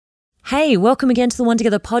Hey, welcome again to the One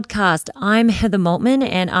Together podcast. I'm Heather Maltman,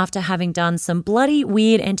 and after having done some bloody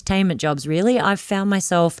weird entertainment jobs, really, I've found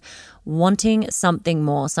myself wanting something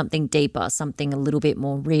more, something deeper, something a little bit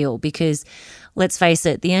more real because let's face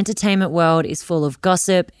it, the entertainment world is full of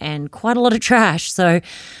gossip and quite a lot of trash. So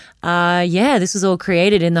this was all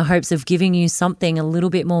created in the hopes of giving you something a little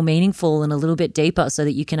bit more meaningful and a little bit deeper so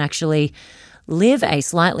that you can actually live a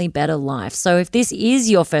slightly better life. So if this is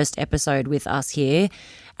your first episode with us here,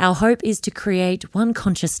 our hope is to create one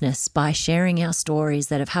consciousness by sharing our stories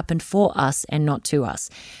that have happened for us and not to us.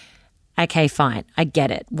 Okay, fine. I get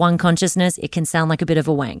it. One consciousness, it can sound like a bit of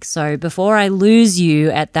a wank. So before I lose you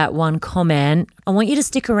at that one comment, I want you to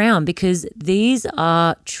stick around because these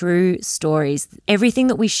are true stories. Everything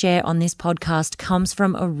that we share on this podcast comes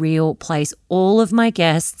from a real place. All of my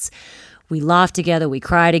guests, we laugh together, we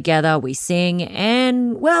cry together, we sing,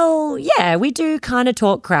 and we do kind of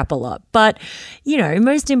talk crap a lot. But,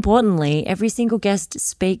 most importantly, every single guest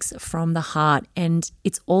speaks from the heart, and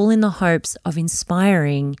it's all in the hopes of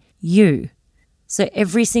inspiring you. So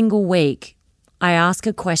every single week, I ask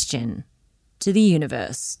a question to the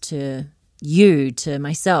universe, to you, to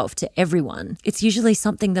myself, to everyone. It's usually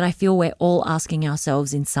something that I feel we're all asking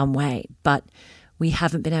ourselves in some way, but we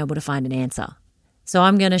haven't been able to find an answer. So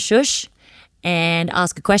I'm going to shush and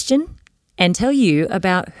ask a question and tell you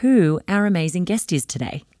about who our amazing guest is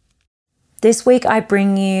today. This week I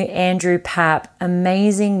bring you Andrew Papp,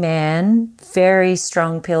 amazing man, very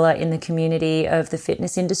strong pillar in the community of the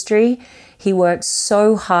fitness industry. He works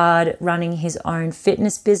so hard running his own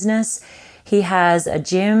fitness business. He has a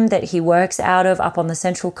gym that he works out of up on the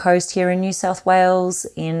Central Coast here in New South Wales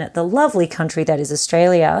in the lovely country that is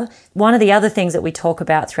Australia. One of the other things that we talk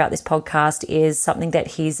about throughout this podcast is something that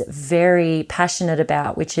he's very passionate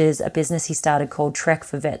about, which is a business he started called Trek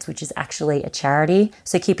for Vets, which is actually a charity.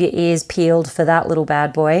 So keep your ears peeled for that little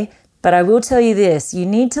bad boy. But I will tell you this, you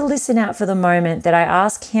need to listen out for the moment that I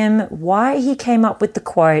ask him why he came up with the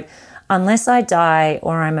quote, "Unless I die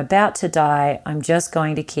or I'm about to die, I'm just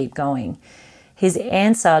going to keep going." His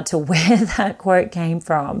answer to where that quote came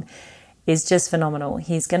from is just phenomenal.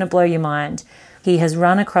 He's going to blow your mind. He has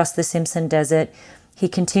run across the Simpson Desert. He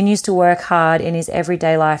continues to work hard in his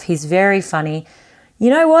everyday life. He's very funny. You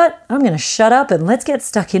know what? I'm going to shut up and let's get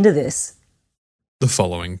stuck into this. The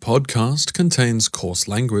following podcast contains coarse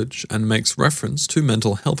language and makes reference to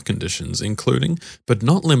mental health conditions including, but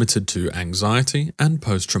not limited to, anxiety and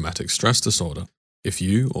post-traumatic stress disorder. If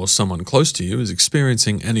you or someone close to you is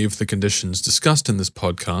experiencing any of the conditions discussed in this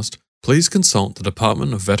podcast, please consult the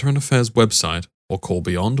Department of Veteran Affairs website or call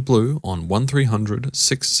Beyond Blue on 1300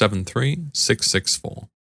 673 664.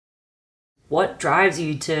 What drives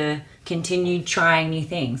you to continue trying new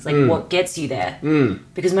things? What gets you there?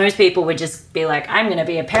 Because most people would just be like, I'm going to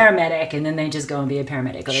be a paramedic, and then they just go and be a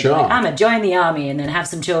paramedic. Or they'd be like, I'm going to join the army and then have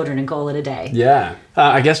some children and call it a day. Yeah.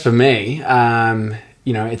 I guess for me,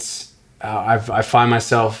 it's... I find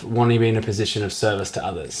myself wanting to be in a position of service to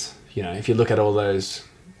others. If you look at all those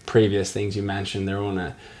previous things you mentioned, they're all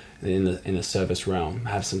in the service realm,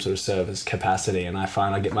 have some sort of service capacity, and I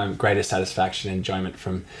find I get my greatest satisfaction and enjoyment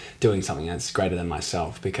from doing something that's greater than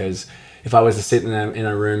myself. Because if I was to sit in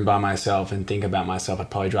a room by myself and think about myself,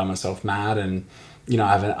 I'd probably drive myself mad. And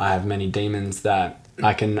I have many demons that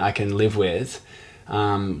I can live with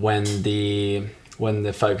when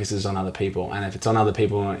the focus is on other people. And if it's on other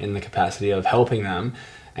people in the capacity of helping them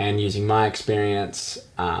and using my experience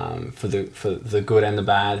for the good and the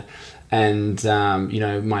bad, and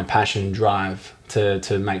my passion and drive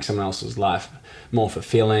to make someone else's life more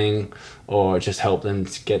fulfilling or just help them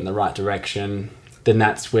to get in the right direction, then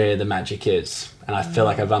that's where the magic is. And I feel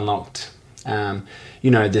like I've unlocked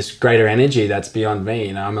this greater energy that's beyond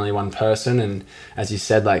me. I'm only one person, and as you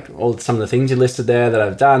said, some of the things you listed there that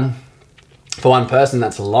I've done, for one person,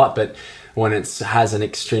 that's a lot, but when it has an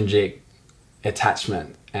extrinsic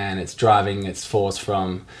attachment and it's driving its force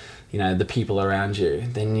from, the people around you,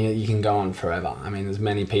 then you can go on forever. I mean, there's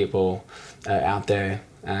many people out there,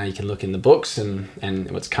 you can look in the books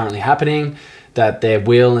and what's currently happening, that their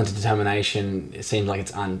will and determination, it seems like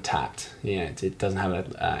it's untapped. It doesn't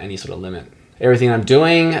have any sort of limit. Everything I'm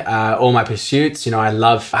doing, all my pursuits, I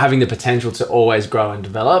love having the potential to always grow and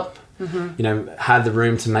develop. Have the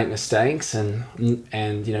room to make mistakes and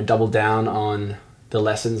double down on the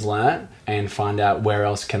lessons learned and find out where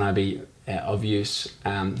else can I be of use.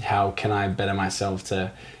 How can I better myself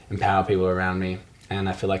to empower people around me? And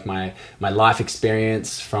I feel like my life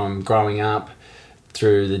experience from growing up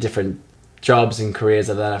through the different jobs and careers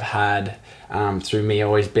that I've had, through me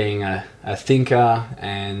always being a thinker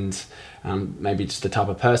and maybe just the type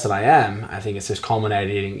of person I am, I think it's just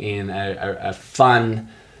culminating in a fun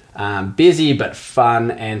busy but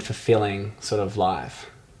fun and fulfilling sort of life.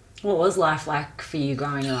 What was life like for you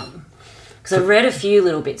growing up? Because I've read a few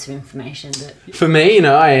little bits of information. But for me, you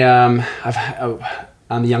know, I'm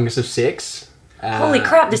the youngest of 6. Holy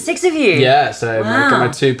crap, there's 6 of you. Yeah, so Wow. I've got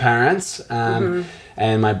my 2 parents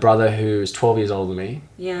and my brother who's 12 years older than me.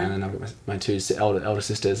 Yeah. And then I've got my 2 elder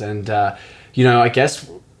sisters. And, you know, I guess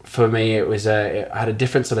for me I had a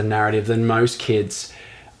different sort of narrative than most kids.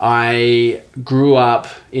 I grew up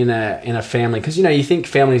in a family, because, you know, you think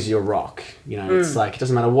family is your rock. You know, it's like, it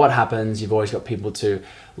doesn't matter what happens, you've always got people to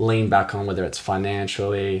lean back on, whether it's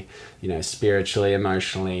financially, you know, spiritually,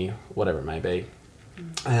 emotionally, whatever it may be.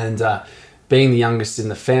 And being the youngest in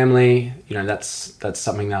the family, you know, that's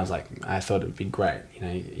something that I thought it would be great. You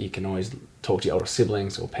know, you can always talk to your older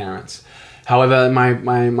siblings or parents. However,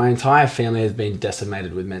 my entire family has been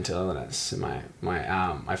decimated with mental illness.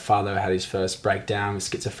 My father had his first breakdown with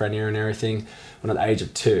schizophrenia and everything when at the age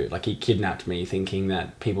of 2. Like, he kidnapped me thinking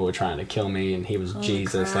that people were trying to kill me and he was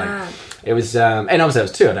Jesus. Crap. Like, it was, and obviously I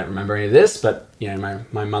was 2, I don't remember any of this, but, you know,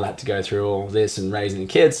 my mother had to go through all this and raising the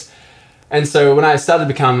kids. And so when I started to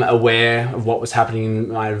become aware of what was happening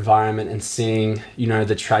in my environment and seeing, you know,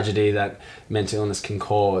 the tragedy that mental illness can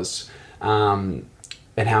cause,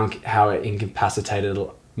 and how it incapacitated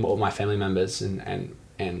all my family members and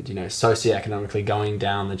you know, socioeconomically going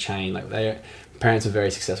down the chain. Like, parents were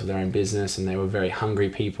very successful with their own business, and they were very hungry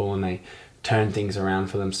people, and they turned things around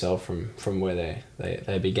for themselves from where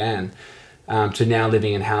they began, to now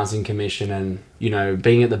living in housing commission and, you know,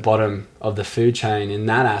 being at the bottom of the food chain in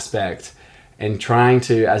that aspect, and trying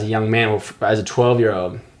to, as a young man, or as a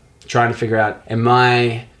 12-year-old, trying to figure out, am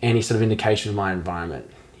I any sort of indication of my environment?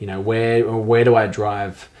 You know, where do I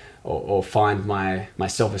drive or find my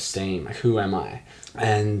self-esteem? Like, who am I?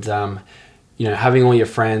 And, you know, having all your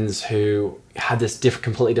friends who had this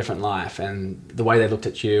completely different life, and the way they looked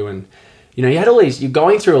at you, and, you know, you're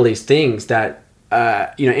going through all these things that,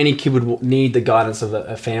 you know, any kid would need the guidance of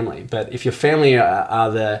a family. But if your family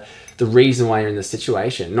are the reason why you're in this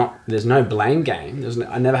situation, there's no blame game.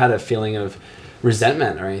 I never had a feeling of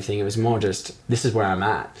resentment or anything. It was more just, this is where I'm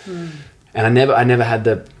at. And I never had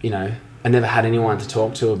I never had anyone to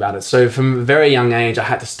talk to about it. So from a very young age, I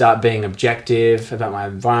had to start being objective about my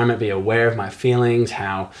environment, be aware of my feelings,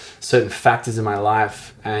 how certain factors in my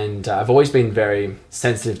life. And I've always been very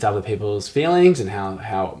sensitive to other people's feelings and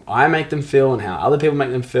how I make them feel and how other people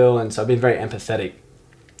make them feel. And so I've been very empathetic.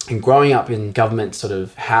 And growing up in government sort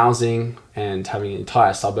of housing and having an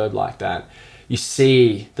entire suburb like that, you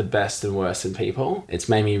see the best and worst in people. It's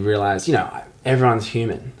made me realize, you know, everyone's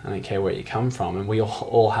human. I don't care where you come from, and we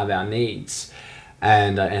all have our needs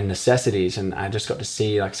and necessities. And I just got to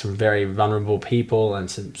see, like, some very vulnerable people and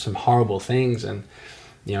some horrible things. And,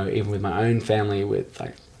 you know, even with my own family, with,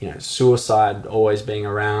 like, you know, suicide always being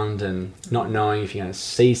around and not knowing if you're going to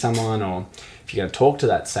see someone or if you're going to talk to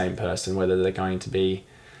that same person, whether they're going to be,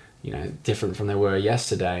 you know, different from they were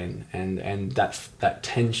yesterday, and that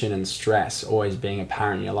tension and stress always being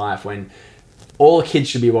apparent in your life, when all kids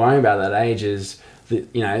should be worrying about at that age is the,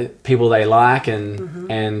 you know, people they like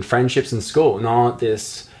and friendships in school, not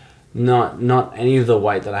any of the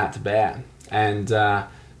weight that I had to bear. And I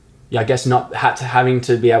guess having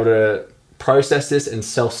to be able to process this and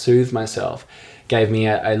self-soothe myself gave me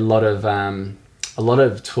a lot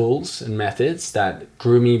of tools and methods that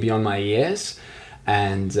grew me beyond my years.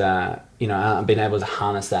 And, you know, I've been able to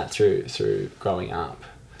harness that through growing up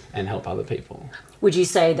and help other people. Would you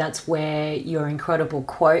say that's where your incredible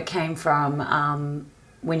quote came from?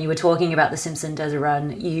 When you were talking about the Simpson Desert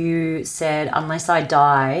Run, you said, unless I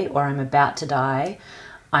die or I'm about to die,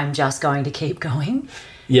 I'm just going to keep going.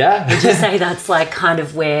 Yeah. Would you say that's like kind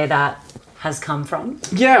of where that has come from?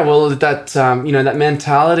 Yeah, well, that you know, that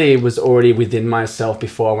mentality was already within myself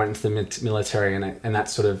before I went into the military, and that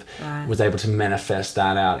sort of was able to manifest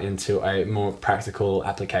that out into a more practical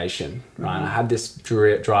application. Right, I had this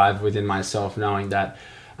drive within myself, knowing that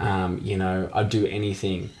you know, I'd do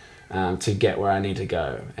anything to get where I need to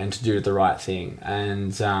go and to do the right thing.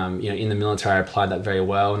 And you know, in the military, I applied that very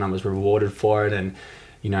well, and I was rewarded for it. And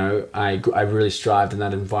you know, I really strived in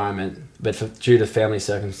that environment, but due to family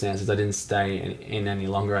circumstances, I didn't stay in any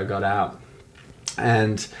longer. I got out.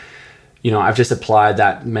 And, you know, I've just applied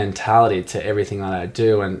that mentality to everything that I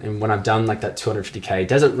do. And when I've done like that 250K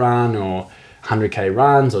desert run or 100K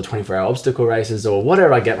runs or 24-hour obstacle races or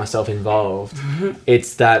whatever I get myself involved,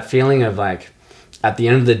 it's that feeling of like, at the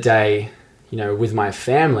end of the day, you know, with my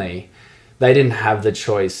family, they didn't have the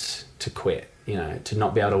choice to quit, you know, to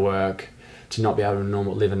not be able to work, to not be able to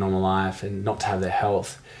live a normal life and not to have their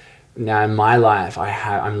health. now in my life,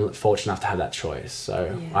 I'm fortunate enough to have that choice.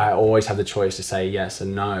 So I always have the choice to say yes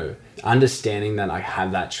and no. Understanding that I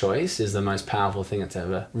have that choice is the most powerful thing that's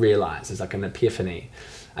ever realized. It's like an epiphany.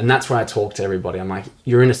 And that's where I talk to everybody. I'm like,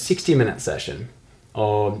 you're in a 60-minute session.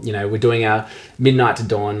 Or, you know, we're doing our midnight to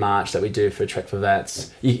dawn march that we do for Trek for Vets.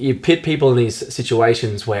 You pit people in these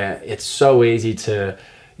situations where it's so easy to,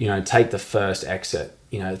 you know, take the first exit.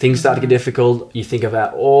 You know, things start to get difficult. You think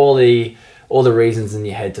about all the reasons in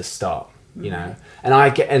your head to stop, you know. And I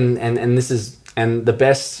get, and this is, and the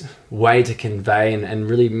best way to convey and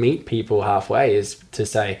really meet people halfway is to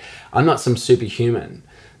say, I'm not some superhuman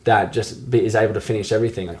that just is able to finish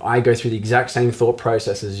everything. Like, I go through the exact same thought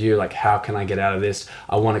process as you. Like, how can I get out of this?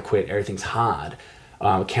 I want to quit. Everything's hard.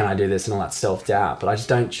 Can I do this? And all that self-doubt. But I just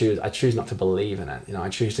don't choose. I choose not to believe in it. You know, I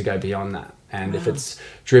choose to go beyond that. And if it's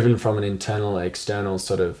driven from an internal, external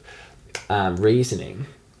sort of reasoning,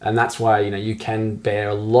 and that's why, you know, you can bear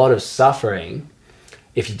a lot of suffering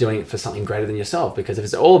if you're doing it for something greater than yourself. Because if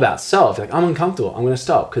it's all about self, you're like, I'm uncomfortable, I'm going to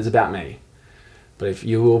stop because it's about me. But if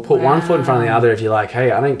you will put one foot in front of the other, if you're like,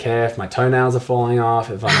 hey, I don't care if my toenails are falling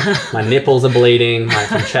off, if my nipples are bleeding,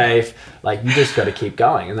 from chafe, like, you just got to keep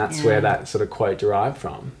going. And that's where that sort of quote derived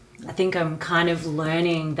from. I think I'm kind of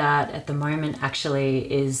learning that at the moment,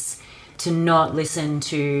 actually, is to not listen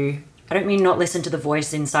to, I don't mean not listen to the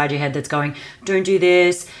voice inside your head that's going, don't do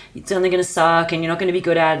this, it's only going to suck and you're not going to be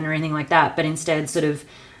good at it or anything like that. But instead sort of,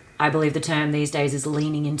 I believe the term these days is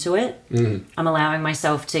leaning into it. I'm allowing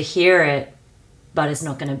myself to hear it, but it's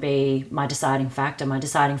not going to be my deciding factor. My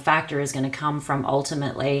deciding factor is going to come from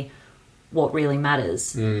ultimately what really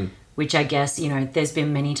matters, which I guess, you know, there's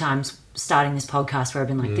been many times starting this podcast where I've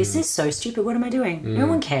been like, this is so stupid. What am I doing? No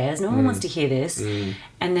one cares. No one wants to hear this.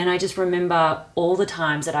 And then I just remember all the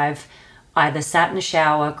times that I've either sat in the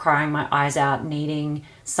shower crying my eyes out, needing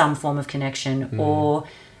some form of connection, or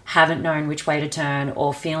haven't known which way to turn,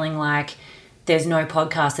 or feeling like there's no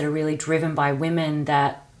podcasts that are really driven by women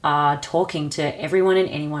that are talking to everyone and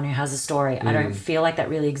anyone who has a story. I don't feel like that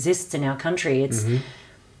really exists in our country. It's,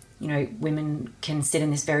 you know, women can sit in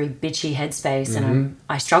this very bitchy headspace, and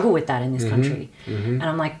I struggle with that in this country. And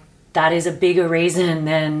I'm like, that is a bigger reason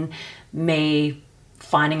than me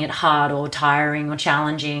finding it hard or tiring or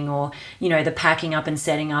challenging, or, you know, the packing up and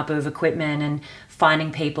setting up of equipment and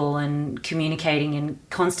finding people and communicating and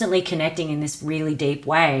constantly connecting in this really deep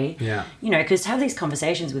way. You know, because to have these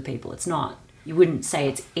conversations with people, it's not, you wouldn't say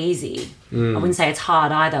it's easy. I wouldn't say it's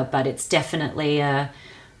hard either, but it's definitely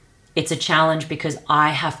it's a challenge, because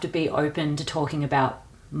I have to be open to talking about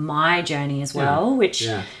my journey as well, which,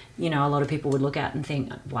 you know, a lot of people would look at and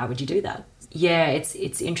think, why would you do that? Yeah,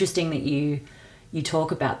 it's interesting that you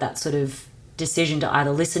talk about that sort of decision to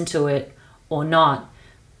either listen to it or not.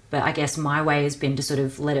 But I guess my way has been to sort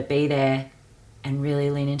of let it be there and really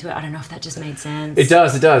lean into it. I don't know if that just made sense. It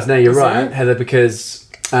does. No, you're right, Heather, because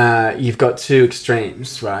you've got two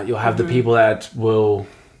extremes, right? You'll have the people that will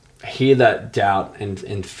hear that doubt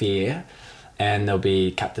and fear, and they'll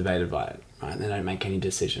be captivated by it, right? They don't make any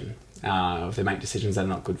decision. If they make decisions that are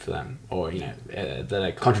not good for them, or, you know, that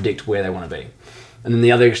they contradict where they want to be. And then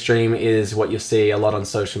the other extreme is what you'll see a lot on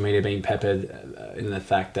social media being peppered in the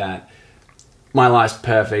fact that my life's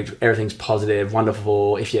perfect, everything's positive,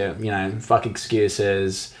 wonderful. If you know, fuck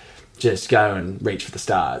excuses, just go and reach for the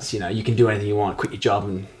stars. You know, you can do anything you want, quit your job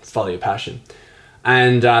and follow your passion.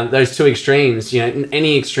 And those two extremes, you know,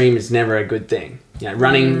 any extreme is never a good thing. You know,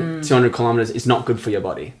 running 200 kilometers is not good for your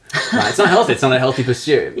body. Right? It's not healthy. It's not a healthy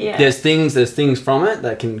pursuit. There's things from it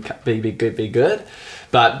that can be good.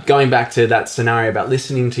 But going back to that scenario about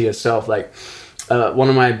listening to yourself, like one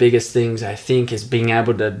of my biggest things, I think, is being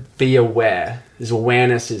able to be aware. This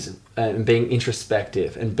awareness is being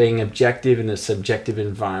introspective, and being objective in a subjective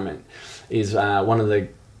environment is one of the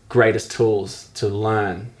greatest tools to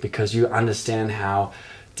learn, because you understand how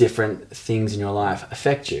different things in your life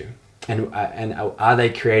affect you, and are they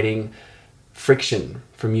creating friction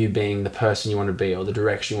from you being the person you want to be or the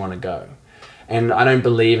direction you want to go. And I don't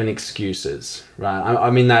believe in excuses, right?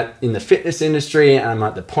 I'm in that in the fitness industry, and I'm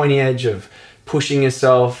at the pointy edge of pushing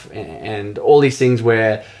yourself and all these things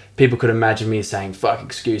where people could imagine me saying, fuck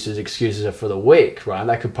excuses are for the weak, right?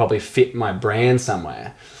 That could probably fit my brand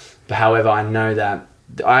somewhere. But however, I know that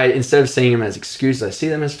instead of seeing them as excuses, I see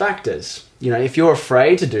them as factors. You know, if you're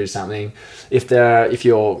afraid to do something, if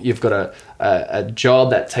you've got a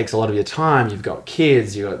job that takes a lot of your time, you've got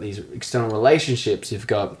kids, you've got these external relationships, you've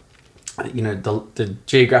got, you know, the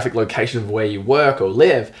geographic location of where you work or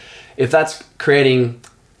live, if that's creating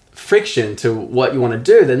friction to what you want to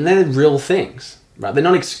do, then they're real things, right? They're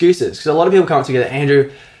not excuses. Because a lot of people come up together,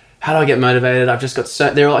 Andrew, how do I get motivated? I've just got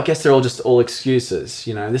I guess they're all just all excuses.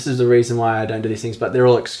 You know, this is the reason why I don't do these things, but they're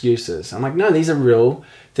all excuses. I'm like, no, these are real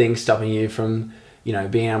things stopping you from, you know,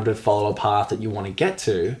 being able to follow a path that you want to get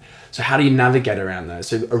to. So how do you navigate around those?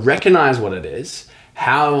 So recognize what it is.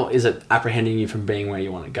 How is it apprehending you from being where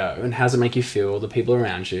you want to go? And how does it make you feel, the people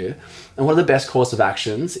around you? And what are the best course of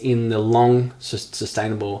actions in the long,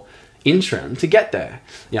 sustainable interim to get there?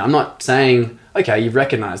 You know, I'm not saying, okay, you've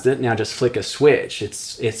recognized it, now just flick a switch.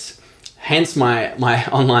 It's hence my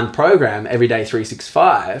online program, Everyday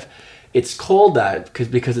 365. It's called that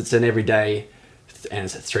because it's an everyday, and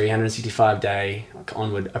it's a 365-day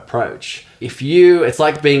onward approach. It's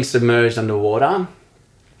like being submerged underwater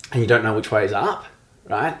and you don't know which way is up,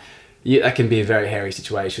 right? That can be a very hairy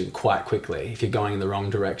situation quite quickly if you're going in the wrong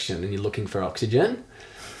direction and you're looking for oxygen.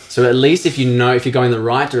 So at least if you're going the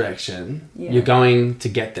right direction, you're going to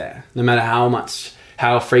get there. No matter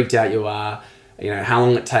how freaked out you are, you know, how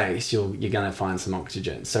long it takes, you're going to find some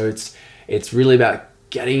oxygen. So it's really about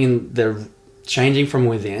changing from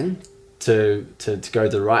within to go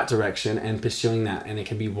the right direction and pursuing that. And it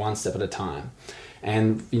can be one step at a time.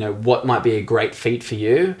 And, you know, what might be a great feat for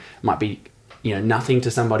you might be, you know, nothing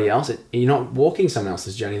to somebody else. You're not walking someone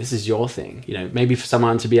else's journey. This is your thing. You know, maybe for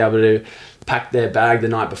someone to be able to pack their bag the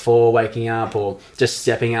night before waking up, or just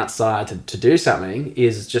stepping outside to do something,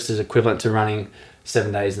 is just as equivalent to running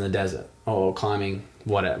 7 days in the desert or climbing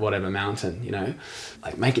whatever mountain, you know.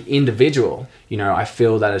 Like, make it individual. You know, I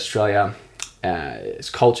feel that Australia,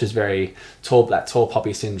 its culture is very tall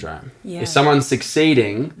poppy syndrome. Yeah. If someone's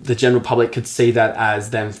succeeding, the general public could see that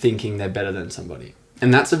as them thinking they're better than somebody.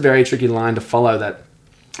 And that's a very tricky line to follow, that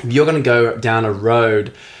if you're going to go down a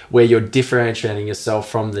road where you're differentiating yourself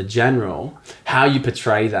from the general, how you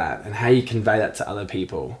portray that and how you convey that to other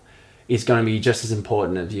people is going to be just as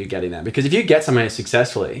important as you getting there. Because if you get somewhere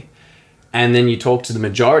successfully and then you talk to the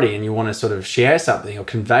majority and you want to sort of share something or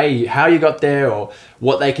convey how you got there or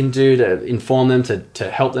what they can do to inform them to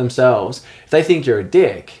help themselves, if they think you're a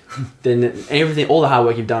dick, then all the hard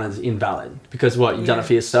work you've done is invalid. Because you've done it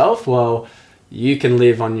for yourself? Well, you can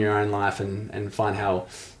live on your own life and find how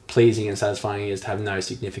pleasing and satisfying it is to have no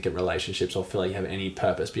significant relationships or feel like you have any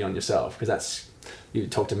purpose beyond yourself. Because you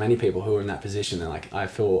talk to many people who are in that position. They're like, I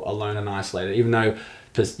feel alone and isolated, even though,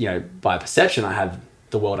 you know, by perception, I have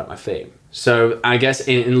the world at my feet. So I guess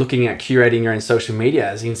in looking at curating your own social media,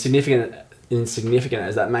 as insignificant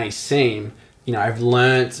as that may seem, you know, I've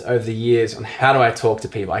learnt over the years on how do I talk to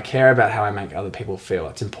people. I care about how I make other people feel.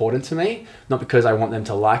 It's important to me, not because I want them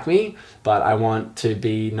to like me, but I want to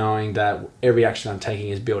be knowing that every action I'm taking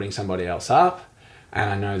is building somebody else up. And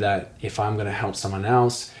I know that if I'm going to help someone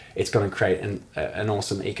else, it's going to create an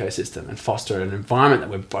awesome ecosystem and foster an environment that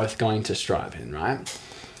we're both going to strive in, right?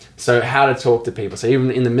 So how to talk to people. So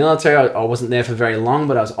even in the military, I wasn't there for very long,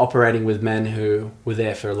 but I was operating with men who were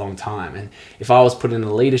there for a long time. And if I was put in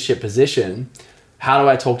a leadership position, how do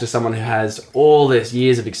I talk to someone who has all this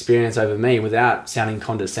years of experience over me without sounding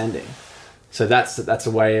condescending? So that's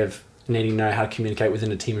a way of needing to know how to communicate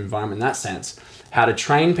within a team environment in that sense. How to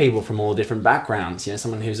train people from all different backgrounds. You know,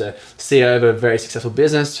 someone who's a CEO of a very successful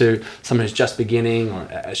business to someone who's just beginning, or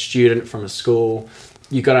a student from a school.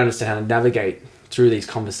 You've got to understand how to navigate through these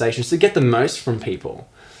conversations to get the most from people.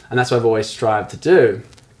 And that's what I've always strived to do.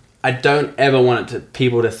 I don't ever want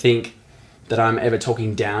people to think that I'm ever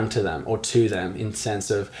talking down to them or to them in the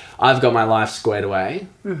sense of, I've got my life squared away.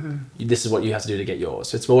 Mm-hmm. This is what you have to do to get yours.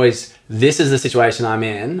 So it's always, this is the situation I'm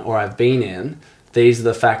in or I've been in. These are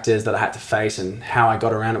the factors that I had to face, and how I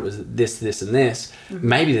got around it was this, this, and this. Mm-hmm.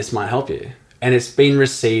 Maybe this might help you. And it's been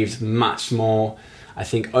received much more, I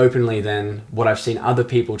think, openly than what I've seen other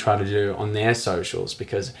people try to do on their socials,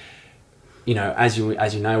 because, you know, as you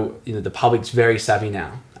know, the public's very savvy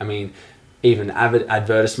now. I mean, even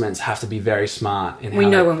advertisements have to be very smart. We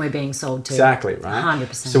know when we're being sold to. Exactly, right?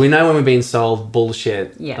 100%. So we know when we're being sold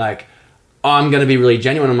bullshit. Yeah. Like, I'm going to be really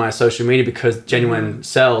genuine on my social media because genuine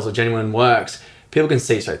sells or genuine works. People can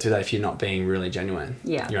see straight through that if you're not being really genuine.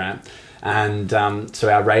 Yeah. Right? And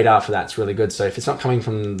so our radar for that's really good. So if it's not coming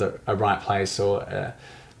from a right place or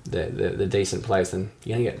the decent place, then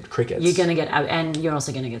you're going to get crickets. You're going to get, and you're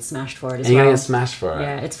also going to get smashed for it as well. You're going to get smashed for it.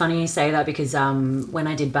 Yeah, it's funny you say that because when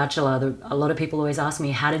I did Bachelor, a lot of people always ask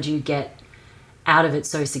me, how did you get out of it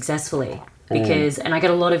so successfully? Because, and I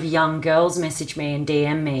get a lot of young girls message me and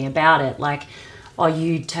DM me about it, like, oh,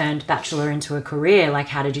 you turned Bachelor into a career. Like,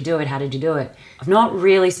 how did you do it? How did you do it? I've not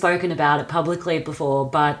really spoken about it publicly before,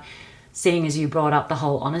 but seeing as you brought up the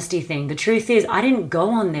whole honesty thing, the truth is I didn't go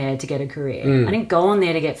on there to get a career. I didn't go on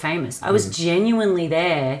there to get famous. I was genuinely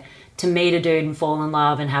there to meet a dude and fall in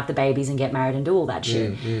love and have the babies and get married and do all that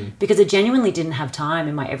shit. Because I genuinely didn't have time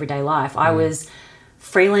in my everyday life. I was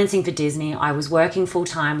freelancing for Disney. I was working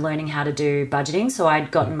full-time learning how to do budgeting. So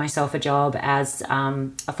I'd gotten myself a job as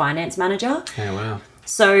a finance manager. Oh, wow.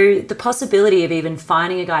 So the possibility of even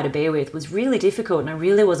finding a guy to be with was really difficult, and I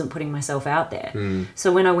really wasn't putting myself out there.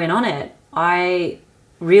 So when I went on it, I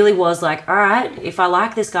really was like, all right, if I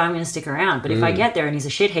like this guy, I'm going to stick around. But if I get there and he's a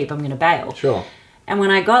shit heap, I'm going to bail. Sure. And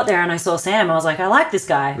when I got there and I saw Sam, I was like, I like this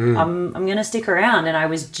guy. I'm going to stick around. And I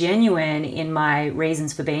was genuine in my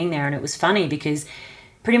reasons for being there. And it was funny because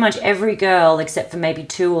pretty much every girl, except for maybe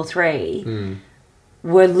 2 or 3,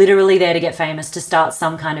 were literally there to get famous, to start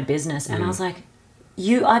some kind of business. And I was like,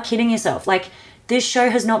 you are kidding yourself. Like, this show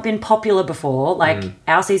has not been popular before. Like,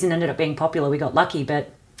 our season ended up being popular. We got lucky.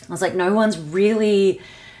 But I was like, no one's really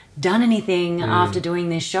done anything after doing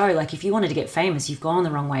this show. Like, if you wanted to get famous, you've gone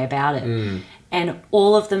the wrong way about it. And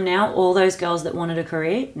all of them now, all those girls that wanted a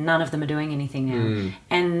career, none of them are doing anything now.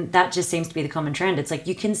 And that just seems to be the common trend. It's like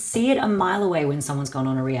you can see it a mile away when someone's gone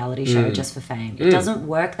on a reality show just for fame. It doesn't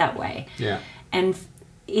work that way. Yeah. And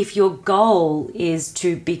if your goal is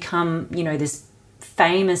to become, you know, this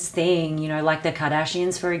famous thing, you know, like the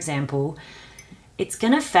Kardashians, for example, it's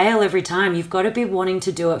going to fail every time. You've got to be wanting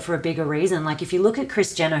to do it for a bigger reason. Like if you look at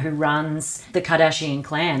Kris Jenner, who runs the Kardashian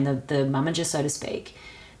clan, the momager, so to speak,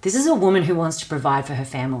 this is a woman who wants to provide for her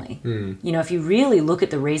family. You know, if you really look at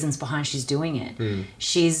the reasons behind she's doing it,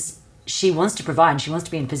 she wants to provide, and she wants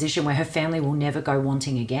to be in a position where her family will never go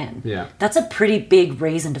wanting again. Yeah. That's a pretty big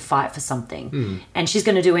reason to fight for something. And she's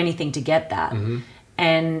going to do anything to get that.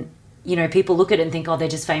 And, you know, people look at it and think, oh, they're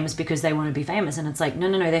just famous because they want to be famous. And it's like, no,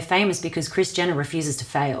 they're famous because Kris Jenner refuses to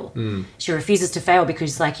fail. She refuses to fail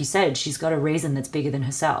because, like you said, she's got a reason that's bigger than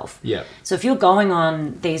herself. Yeah. So if you're going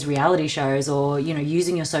on these reality shows or, you know,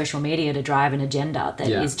 using your social media to drive an agenda that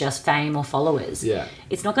is just fame or followers,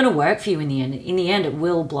 it's not going to work for you in the end. In the end, it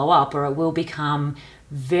will blow up, or it will become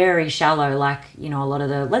very shallow, like, you know, a lot of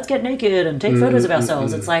the let's get naked and take photos of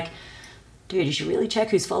ourselves. It's like, dude, you should really check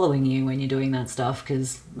who's following you when you're doing that stuff,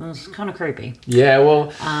 because it's kind of creepy. Yeah,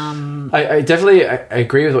 well, I definitely I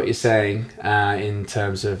agree with what you're saying in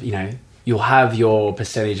terms of, you know, you'll have your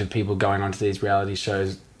percentage of people going onto these reality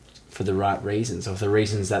shows for the right reasons, or for the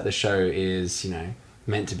reasons that the show is, you know,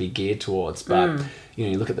 meant to be geared towards. But, you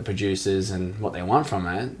know, you look at the producers and what they want from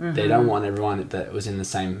it. They don't want everyone that was in the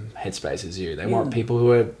same headspace as you. They want people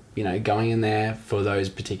who are, you know, going in there for those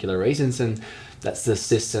particular reasons, and that's the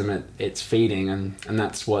system it's feeding, and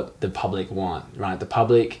that's what the public want, right? The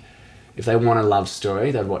public, if they want a love story,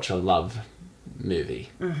 they'd watch a love movie,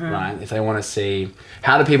 right? If they want to see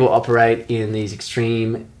how do people operate in these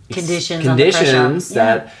extreme conditions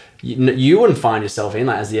that you wouldn't find yourself in,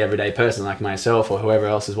 like as the everyday person like myself or whoever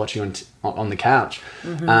else is watching on the couch,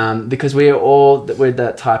 because we're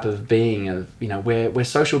that type of being of, you know, we're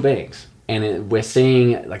social beings. And we're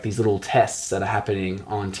seeing like these little tests that are happening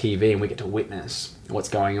on TV, and we get to witness what's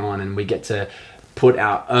going on, and we get to put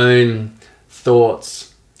our own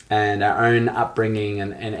thoughts and our own upbringing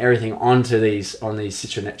and everything onto these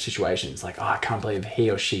situations. Like, oh, I can't believe he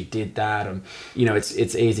or she did that. And, you know,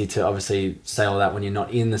 it's easy to obviously say all that when you're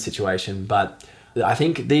not in the situation. But I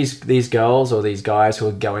think these girls or these guys who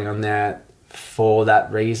are going on there for that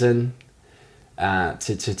reason,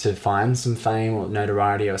 to find some fame or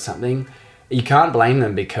notoriety or something, you can't blame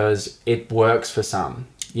them, because it works for some.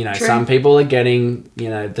 You know, some people are getting, you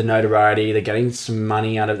know, the notoriety, they're getting some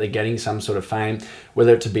money out of it, they're getting some sort of fame,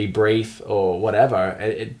 whether it to be brief or whatever.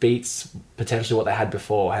 It beats potentially what they had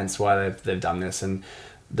before, hence why they've done this. And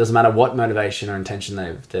it doesn't matter what motivation or intention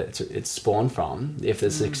it's spawned from. If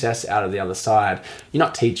there's success out of the other side, you're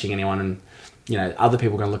not teaching anyone, and, you know, other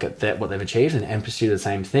people are going to look at what they've achieved and pursue the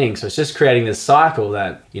same thing. So it's just creating this cycle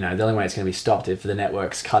that, you know, the only way it's going to be stopped if the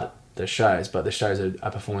networks cut the shows, but the shows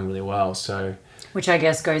are performing really well. So, which I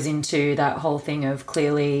guess goes into that whole thing of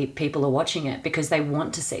clearly people are watching it because they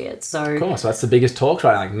want to see it. So of course, that's the biggest talk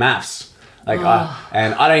right now, like maths. Like,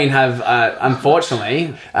 and I don't even have,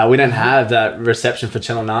 unfortunately, we don't have that reception for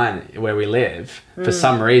Channel 9 where we live. For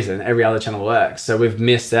some reason, every other channel works. So we've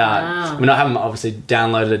missed out. Wow. I mean, I haven't obviously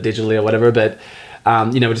downloaded it digitally or whatever, but,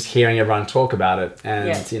 you know, we're just hearing everyone talk about it.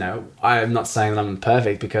 And, you know, I'm not saying that I'm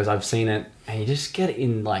perfect, because I've seen it, and you just get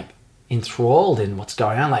in, like, enthralled in what's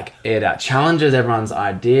going on. Like it challenges everyone's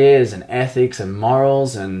ideas and ethics and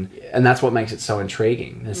morals, and that's what makes it so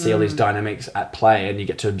intriguing to see all these dynamics at play, and you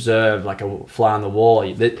get to observe like a fly on the wall,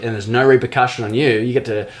 and there's no repercussion on you. You get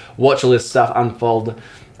to watch all this stuff unfold,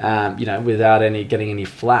 without getting any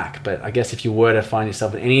flack. But I guess if you were to find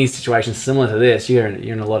yourself in any situation similar to this, you're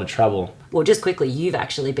in a lot of trouble. Well, just quickly, you've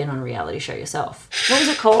actually been on a reality show yourself. What was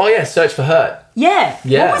it called? Oh yeah, Search for Hurt. Yeah.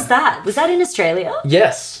 What was that? Was that in Australia?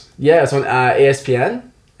 Yes. Yeah, it's on ESPN.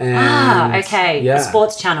 And okay. Yeah. A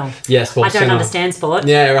sports channel. Yeah, sports channel. I don't understand sport.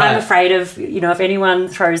 Yeah, right. I'm afraid of, if anyone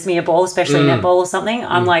throws me a ball, especially netball or something,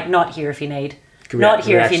 I'm like, not here if you need. Not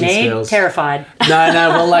here if you need. Skills. Terrified. No.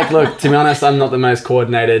 Well, look, to be honest, I'm not the most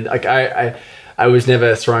coordinated. Like, I was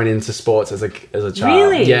never thrown into sports as a child.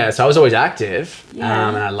 Really? Yeah, so I was always active, Yeah.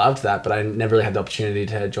 and I loved that, but I never really had the opportunity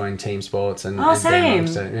to join team sports. And same.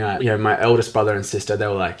 So, my eldest brother and sister, they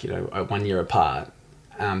were 1 year apart.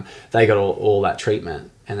 They got all that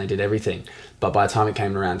treatment and they did everything. But by the time it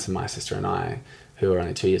came around to my sister and I, who were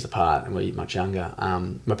only 2 years apart and were much younger,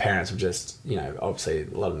 my parents were just, obviously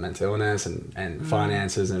a lot of mental illness and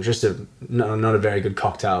finances, and it was just not a very good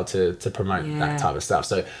cocktail to promote that type of stuff.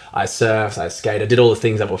 So I surfed, I skated, I did all the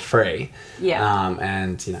things that were free. Yeah.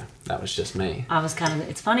 And, that was just me. I was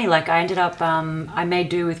it's funny, I ended up, I made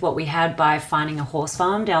do with what we had by finding a horse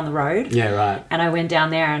farm down the road. Yeah, right. And I went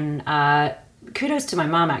down there and, kudos to my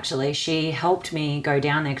mum, actually. She helped me go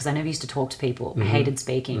down there because I never used to talk to people. I hated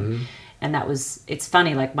speaking. And it's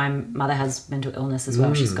funny, my mother has mental illness as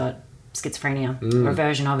well. She's got schizophrenia, or a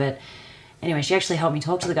version of it. Anyway, she actually helped me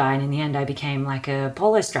talk to the guy, and in the end I became a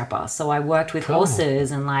polo strapper. So I worked with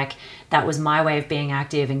horses, and that was my way of being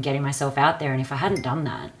active and getting myself out there. And if I hadn't done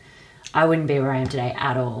that, I wouldn't be where I am today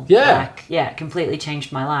at all. Yeah. It completely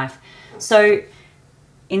changed my life. So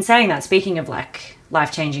in saying that, speaking of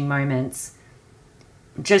life-changing moments,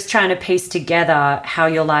 just trying to piece together how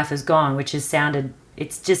your life has gone, which has sounded,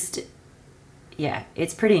 it's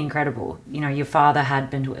pretty incredible. Your father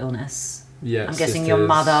had mental illness. Yeah. I'm guessing your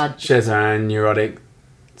mother... She has her own neurotic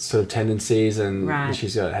sort of tendencies, and right.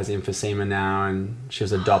 has emphysema now, and she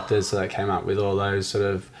was adopted, so that came up with all those sort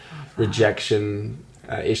of rejection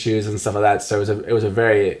issues and stuff like that. So it was a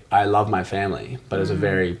very... I love my family, but it was a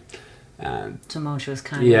very... tumultuous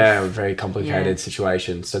kind of... Yeah, a very complicated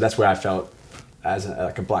situation. So that's where I felt as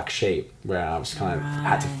a black sheep, where I was kind of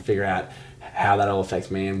had to figure out how that all affects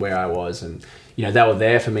me and where I was, and they were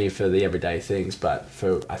there for me for the everyday things, but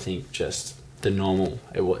for I think just the normal,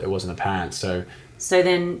 it wasn't apparent. So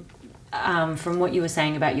then, from what you were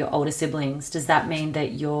saying about your older siblings, does that mean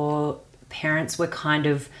that your parents were kind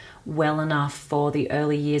of well enough for the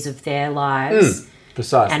early years of their lives?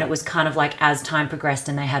 Precisely. And it was kind of as time progressed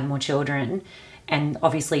and they had more children, and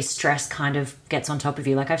obviously stress kind of gets on top of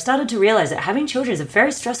you. I've started to realize that having children is a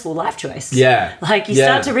very stressful life choice. Yeah. You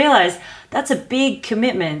start to realize that's a big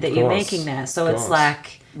commitment that you're making there. So it's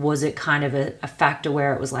was it kind of a factor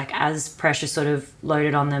where it was as pressure sort of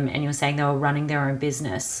loaded on them, and you were saying they were running their own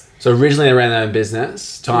business? So originally they ran their own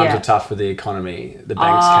business. Times were tough with the economy. The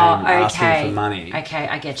banks came asking for money. Okay,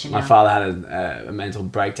 I get you now. My father had a mental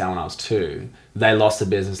breakdown when I was 2. They lost the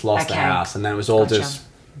business, lost the house, and then it was all just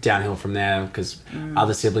downhill from there, because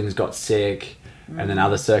other siblings got sick, and then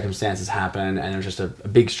other circumstances happened, and it was just a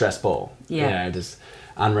big stress ball. Just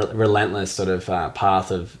relentless sort of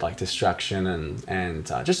path of destruction and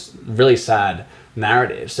just really sad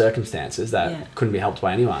circumstances that couldn't be helped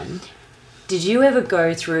by anyone. Did you ever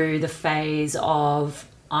go through the phase of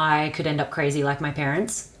I could end up crazy like my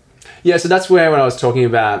parents? Yeah, so that's where when I was talking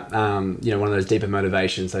about, one of those deeper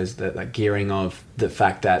motivations, that gearing of the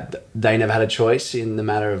fact that they never had a choice in the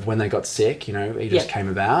matter of when they got sick, it just came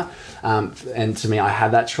about. And to me, I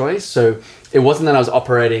had that choice. So it wasn't that I was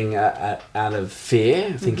operating out of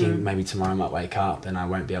fear, thinking maybe tomorrow I might wake up and I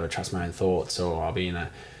won't be able to trust my own thoughts, or I'll be in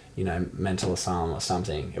a, mental asylum or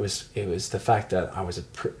something. It was the fact that I was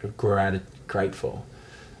grateful.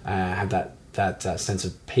 I had that sense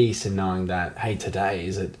of peace in knowing that, hey, today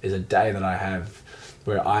is a day that I have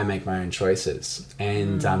where I make my own choices.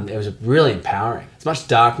 And it was really empowering. As much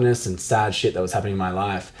darkness and sad shit that was happening in my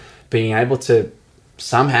life, being able to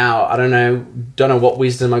somehow, I don't know what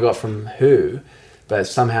wisdom I got from who, but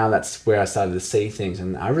somehow that's where I started to see things.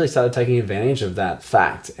 And I really started taking advantage of that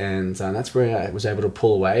fact. And that's where I was able to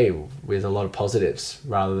pull away with a lot of positives,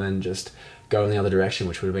 rather than just go in the other direction,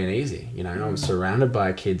 which would have been easy. I was surrounded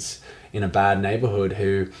by kids in a bad neighborhood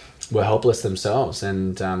who were helpless themselves,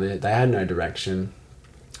 and they had no direction,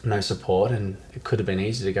 no support, and it could have been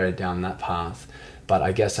easy to go down that path. But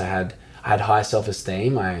I guess I had high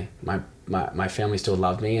self-esteem. My family still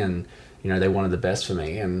loved me, and they wanted the best for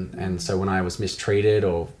me, and so when I was mistreated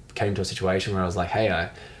or came to a situation where I was like, hey,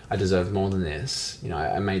 I deserve more than this. You know,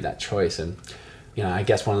 I made that choice. And, you know, I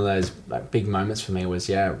guess one of those like big moments for me was,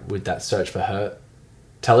 with that Search for Her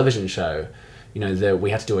television show, you know,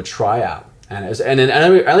 we had to do a tryout. And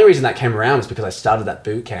the only reason that came around was because I started that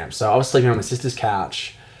boot camp. So I was sleeping on my sister's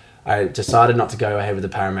couch. I decided not to go ahead with the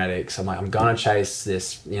paramedics. I'm like, I'm going to chase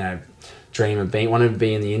this, you know, dream of wanting to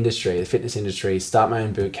be in the industry, the fitness industry, start my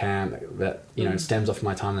own boot camp that, you know, stems off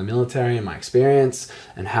my time in the military and my experience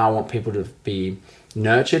and how I want people to be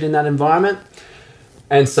nurtured in that environment.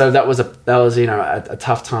 And so that was you know, a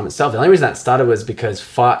tough time itself. The only reason that started was because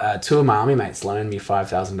two of my army mates loaned me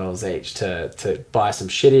 $5,000 each to buy some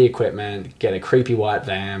shitty equipment, get a creepy white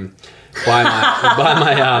van, buy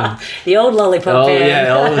my the old lollipop van.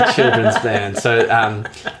 Yeah, old children's van. So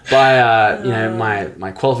buy you know,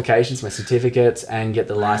 my qualifications, my certificates, and get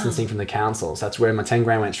the licensing from the council. So that's where my 10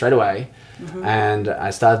 grand went straight away. And I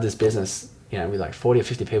started this business, you know, with like 40 or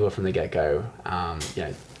 50 people from the get-go. You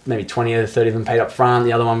know, maybe 20 or 30 of them paid up front.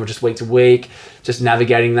 The other one were just week to week, just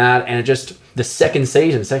navigating that. And the second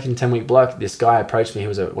 10-week block, this guy approached me. He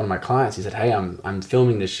was one of my clients. He said, hey, I'm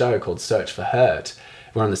filming this show called Search for Hurt.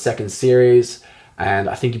 We're on the second series, and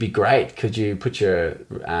I think you'd be great. Could you put your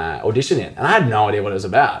audition in? And I had no idea what it was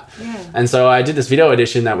about. Yeah. And so I did this video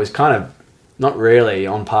audition that was kind of not really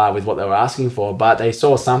on par with what they were asking for, but they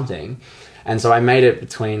saw something. And so I made it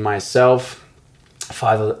between myself,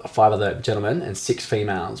 five other gentlemen, and 6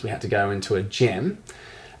 females. We had to go into a gym,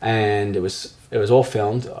 and it was all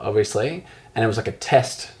filmed, obviously, and it was like a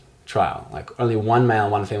test trial. Like only one male,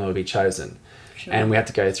 one female would be chosen. Sure. And we had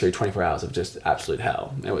to go through 24 hours of just absolute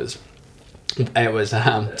hell. It was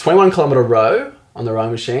 21 kilometer row on the rowing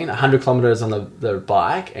machine, 100 kilometers on the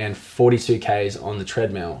bike, and 42 Ks on the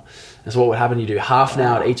treadmill. And so what would happen, you do half an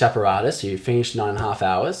hour at each apparatus, so you finish 9.5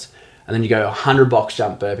 hours, and then you go 100 box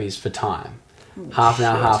jump burpees for time. Half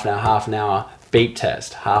an hour, beep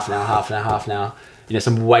test, half an hour, you know,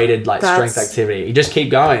 some weighted strength activity. You just keep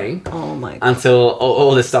going until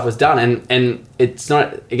all this stuff was done. And it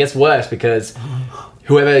gets worse because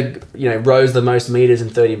whoever, you know, rows the most meters in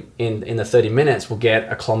the 30 minutes will get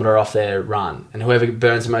a kilometer off their run. And whoever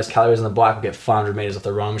burns the most calories on the bike will get 500 meters off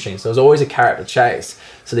the rowing machine. So there was always a carrot to chase.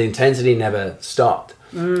 So the intensity never stopped.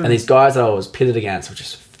 And these guys that I was pitted against were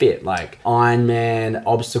just fit, like Ironman,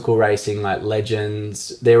 obstacle racing, like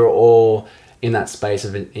legends. They were all in that space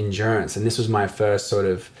of endurance. And this was my first sort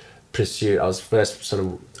of pursuit. I was first sort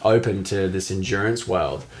of open to this endurance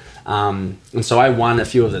world. And so I won a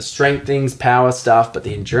few of the strength things, power stuff, but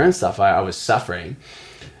the endurance stuff, I was suffering.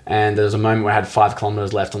 And there was a moment where I had 5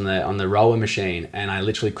 kilometers left on the rower machine, and I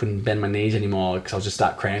literally couldn't bend my knees anymore because I was just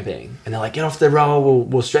start cramping. And they're like, get off the rower,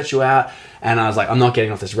 we'll stretch you out. And I was like, I'm not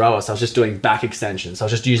getting off this rower. So I was just doing back extensions. So I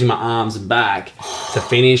was just using my arms and back to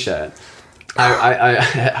finish it.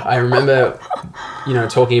 I remember, you know,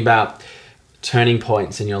 talking about turning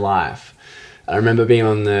points in your life. I remember being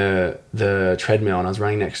on the treadmill, and I was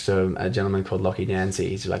running next to a gentleman called Lockie Dancy.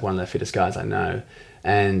 He's like one of the fittest guys I know.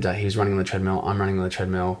 And he was running on the treadmill, I'm running on the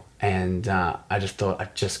treadmill, and I just thought, I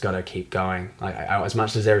just got to keep going. Like, as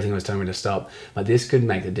much as everything was telling me to stop, like, this could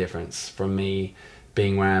make the difference from me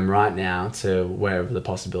being where I am right now to wherever the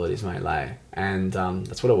possibilities may lay. And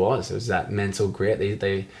that's what it was. It was that mental grit.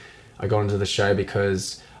 I got into the show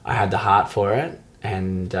because I had the heart for it,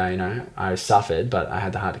 and you know, I suffered, but I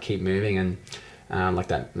had the heart to keep moving. And like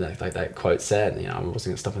that quote said, you know, I wasn't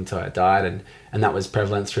going to stop until I died, and that was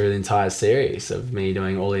prevalent through the entire series of me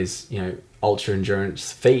doing all these, you know, ultra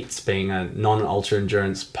endurance feats, being a non-ultra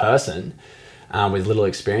endurance person with little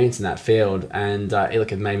experience in that field. And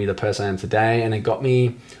it made me the person I am today, and it got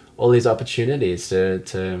me all these opportunities to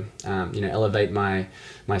you know, elevate my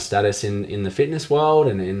status in the fitness world,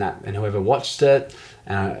 and whoever watched it.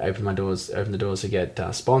 Opened the doors to get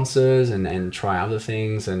sponsors and try other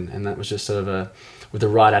things, and that was just sort of with the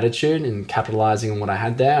right attitude and capitalizing on what I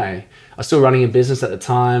had there. I was still running a business at the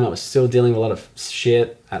time. I was still dealing with a lot of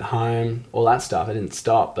shit at home, all that stuff. I didn't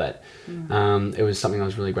stop, but it was something I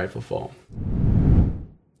was really grateful for.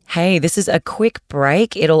 Hey, this is a quick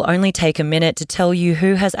break. It'll only take a minute to tell you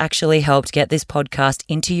who has actually helped get this podcast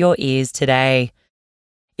into your ears today.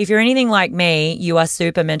 If you're anything like me, you are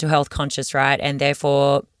super mental health conscious, right? And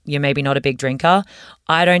therefore, you're maybe not a big drinker.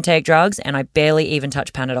 I don't take drugs, and I barely even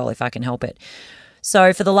touch Panadol if I can help it.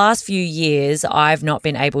 So for the last few years, I've not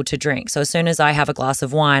been able to drink. So as soon as I have a glass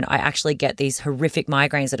of wine, I actually get these horrific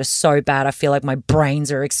migraines that are so bad, I feel like my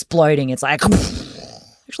brains are exploding. It's like,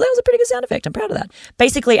 Actually, that was a pretty good sound effect. I'm proud of that.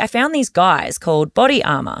 Basically, I found these guys called Body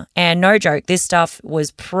Armor, and no joke, this stuff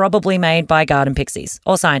was probably made by garden pixies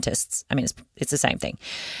or scientists. I mean, it's the same thing.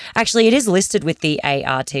 Actually, it is listed with the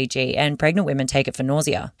ARTG, and pregnant women take it for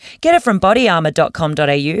nausea. Get it from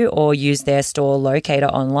bodyarmor.com.au or use their store locator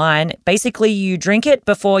online. Basically, you drink it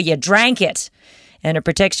before you drank it, and it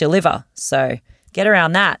protects your liver. So get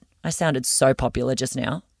around that. I sounded so popular just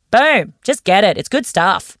now. Boom, just get it. It's good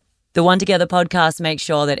stuff. The One Together podcast makes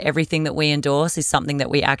sure that everything that we endorse is something that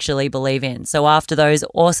we actually believe in. So after those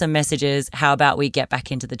awesome messages, how about we get back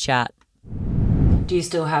into the chat? Do you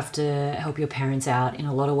still have to help your parents out in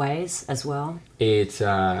a lot of ways as well? It's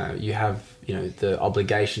you have the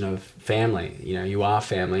obligation of family. You are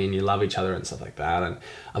family and you love each other and stuff like that. And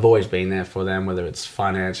I've always been there for them, whether it's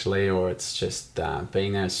financially or it's just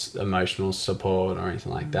being there as emotional support or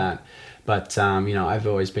anything like that. But I've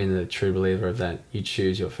always been the true believer of that. You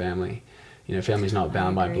choose your family. Family's not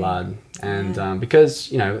bound by blood. And because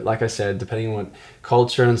like I said, depending on what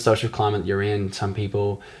culture and social climate you're in, some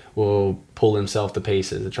people will pull themselves to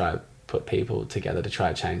pieces to try to put people together to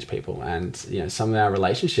try to change people. And some of our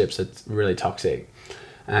relationships are really toxic.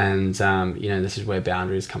 And this is where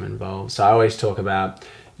boundaries come involved. So I always talk about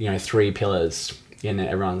 3 pillars in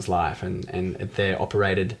everyone's life, and they're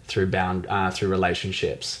operated through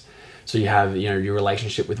relationships. So you have your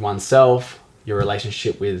relationship with oneself, your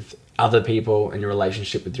relationship with other people, and your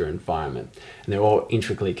relationship with your environment, and they're all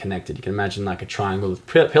intricately connected. You can imagine like a triangle of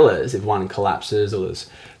pillars. If one collapses or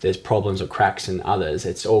there's problems or cracks in others,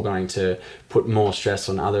 it's all going to put more stress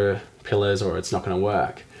on other pillars, or it's not going to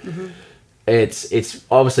work. Mm-hmm. It's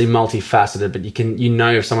obviously multifaceted, but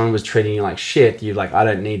if someone was treating you like shit, you're like, I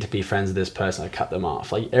don't need to be friends with this person, I cut them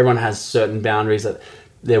off. Like, everyone has certain boundaries that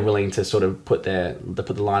they're willing to sort of put the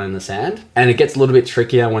line in the sand. And it gets a little bit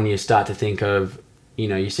trickier when you start to think of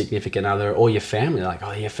your significant other or your family. Like,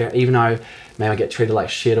 even though maybe I get treated like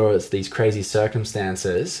shit or it's these crazy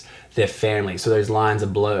circumstances, they're family, so those lines are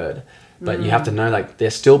blurred. But you have to know, like,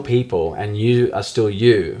 they're still people and you are still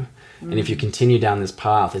you. And if you continue down this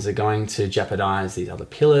path, is it going to jeopardize these other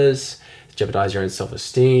pillars, jeopardize your own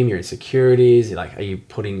self-esteem, your insecurities? Are you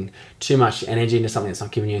putting too much energy into something that's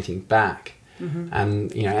not giving you anything back? Mm-hmm.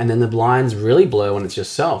 And and then the lines really blur when it's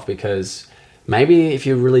yourself, because maybe if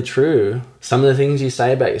you're really true, some of the things you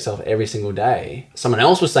say about yourself every single day, someone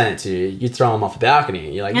else was saying it to you, you'd throw them off a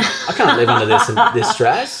balcony. You're like, I can't live under this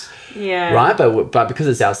stress. Yeah. Right? But because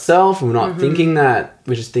it's ourself and we're not thinking that,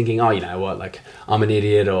 we're just thinking, oh, you know what, like, I'm an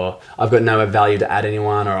idiot, or I've got no value to add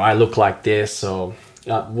anyone, or I look like this, or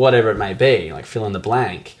whatever it may be, like, fill in the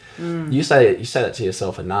blank. You say that to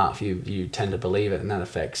yourself enough, you tend to believe it, and that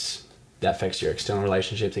affects your external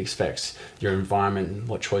relationships, it affects your environment and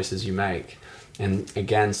what choices you make. And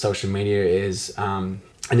again, social media is an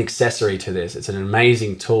accessory to this. It's an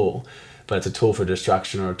amazing tool, but it's a tool for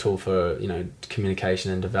destruction or a tool for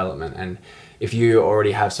communication and development. And if you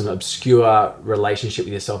already have some obscure relationship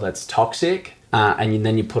with yourself that's toxic, and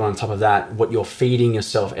then you put on top of that what you're feeding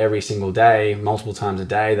yourself every single day, multiple times a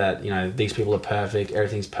day, that these people are perfect,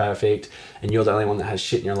 everything's perfect, and you're the only one that has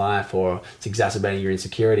shit in your life, or it's exacerbating your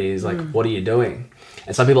insecurities, like, what are you doing?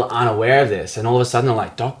 And some people aren't aware of this, and all of a sudden they're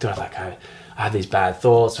like, doctor, like, I have these bad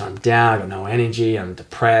thoughts, or I'm down, I've got no energy, I'm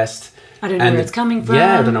depressed. I don't know where it's coming from.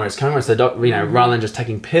 Yeah, I don't know where it's coming from. So, rather than just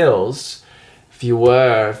taking pills, if you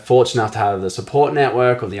were fortunate enough to have the support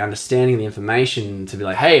network or the understanding, the information to be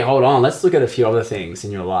like, hey, hold on, let's look at a few other things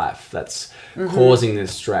in your life that's causing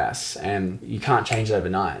this stress. And you can't change it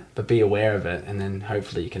overnight, but be aware of it, and then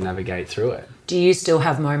hopefully you can navigate through it. Do you still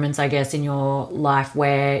have moments, I guess, in your life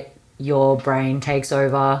where your brain takes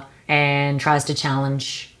over and tries to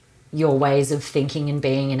challenge your ways of thinking and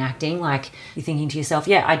being and acting? Like, you're thinking to yourself,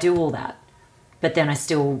 yeah, I do all that, but then I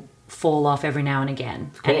still fall off every now and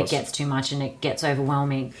again, and it gets too much and it gets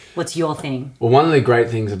overwhelming. What's your thing? Well, one of the great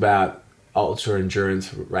things about ultra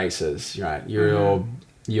endurance races, right? You're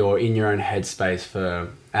in your own headspace for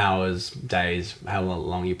hours, days, however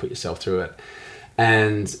long you put yourself through it.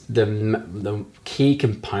 And the key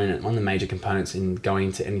component, one of the major components in going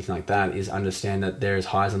into anything like that, is understand that there's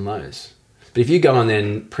highs and lows. But if you go on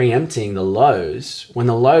then preempting the lows, when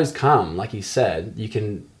the lows come, like you said, you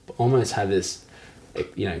can almost have this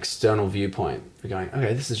external viewpoint. You're going,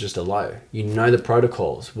 okay, this is just a low. You know the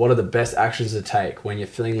protocols. What are the best actions to take when you're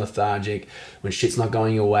feeling lethargic, when shit's not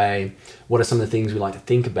going your way? What are some of the things we like to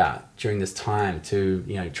think about during this time to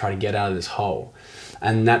try to get out of this hole?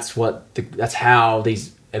 And that's how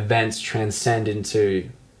these events transcend into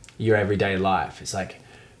your everyday life. It's like,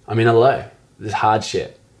 I'm in a low. There's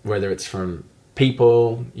hardship, whether it's from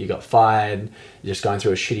people, you got fired, you're just going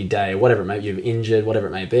through a shitty day, whatever it may be, you're injured, whatever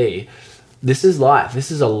it may be. this is life. This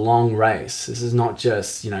is a long race. This is not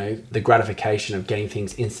just, the gratification of getting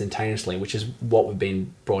things instantaneously, which is what we've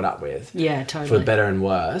been brought up with. Yeah, totally. For better and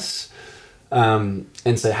worse. And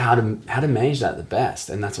so how to manage that the best?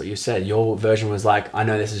 And that's what you said. Your version was like, I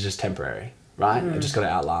know this is just temporary, right? I just got to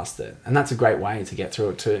outlast it. And that's a great way to get through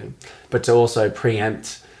it too. But to also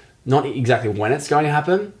preempt, not exactly when it's going to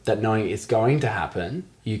happen, that knowing it's going to happen,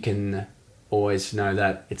 you can always know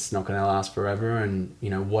that it's not going to last forever, and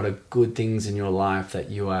what are good things in your life that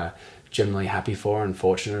you are generally happy for and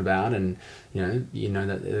fortunate about, and you know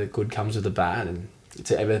that the good comes with the bad, and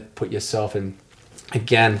to ever put yourself in.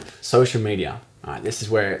 Again, social media, right? This is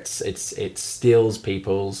where it steals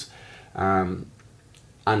people's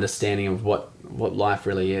understanding of what life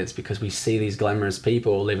really is, because we see these glamorous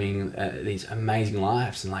people living these amazing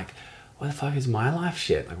lives, and like, what the fuck is my life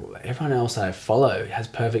shit? Like, everyone else I follow has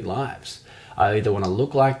perfect lives. I either want to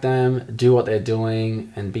look like them, do what they're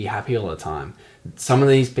doing, and be happy all the time. Some of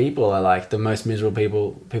these people are like the most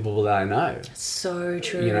miserable people that I know. So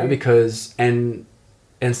true. Because and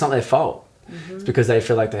it's not their fault. It's because they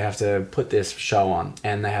feel like they have to put this show on,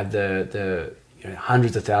 and they have the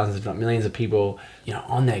hundreds of thousands, if not millions of people,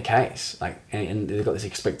 on their case. Like, and they've got this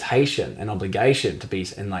expectation and obligation to be,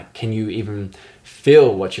 and like, can you even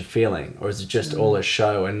feel what you're feeling, or is it just all a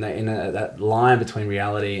show? And that line between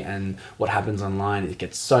reality and what happens online, it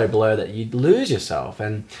gets so blurred that you lose yourself.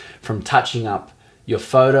 And from touching up your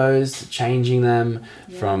photos, changing them,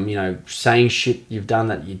 from saying shit you've done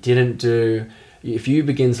that you didn't do, if you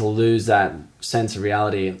begin to lose that sense of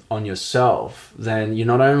reality on yourself, then you're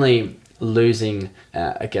not only losing,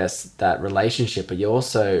 I guess, that relationship, but you're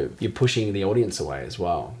pushing the audience away as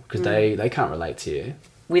well, because they can't relate to you.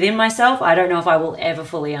 Within myself, I don't know if I will ever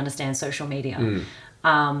fully understand social media,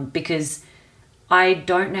 because I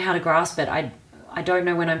don't know how to grasp it. I don't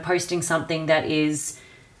know when I'm posting something that is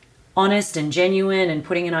honest and genuine and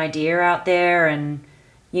putting an idea out there and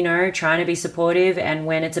trying to be supportive, and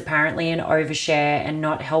when it's apparently an overshare and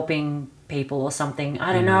not helping people or something.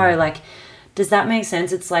 I don't know, like, does that make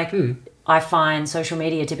sense? It's like, I find social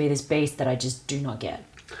media to be this beast that I just do not get.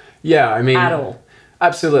 Yeah, I mean, at all.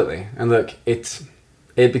 Absolutely. And look, it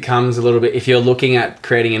becomes a little bit, if you're looking at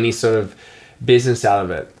creating any sort of business out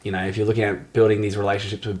of it, if you're looking at building these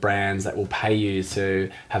relationships with brands that will pay you to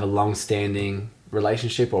have a long-standing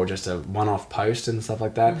relationship, or just a one-off post and stuff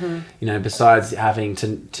like that, besides having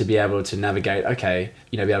to be able to navigate, be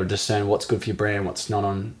able to discern what's good for your brand, what's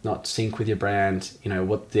not sync with your brand,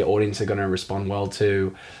 what the audience are going to respond well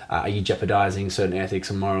to, are you jeopardizing certain ethics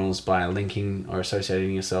and morals by linking or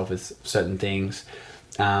associating yourself with certain things,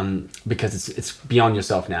 because it's beyond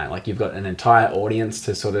yourself now. Like, you've got an entire audience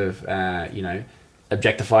to sort of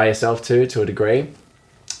objectify yourself to a degree.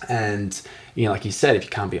 And like you said, if you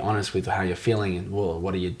can't be honest with how you're feeling and, well,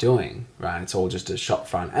 what are you doing, right? It's all just a shop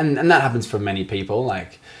front. And that happens for many people.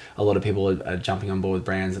 Like, a lot of people are jumping on board with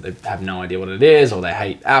brands that they have no idea what it is, or they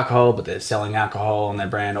hate alcohol, but they're selling alcohol on their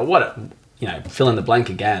brand, or what, fill in the blank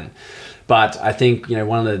again. But I think,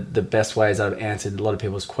 one of the best ways I've answered a lot of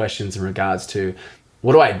people's questions in regards to,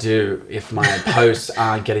 what do I do if my posts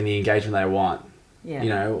aren't getting the engagement they want?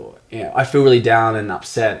 Yeah. I feel really down and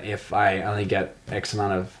upset if I only get X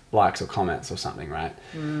amount of likes or comments or something, right?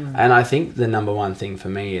 And I think the number one thing for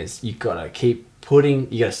me is you got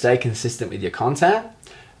to stay consistent with your content,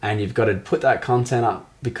 and you've got to put that content up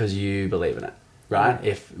because you believe in it, right?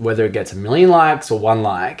 If whether it gets 1 million likes or 1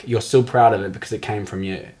 like, you're still proud of it because it came from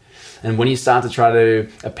you. And when you start to try to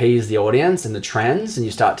appease the audience and the trends, and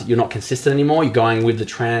you're not consistent anymore, you're going with the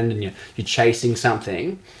trend and you're chasing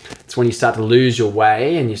something, it's when you start to lose your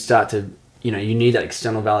way, and you start to, you need that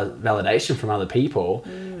external validation from other people.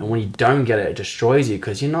 And when you don't get it, it destroys you,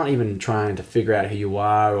 because you're not even trying to figure out who you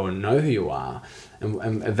are or know who you are.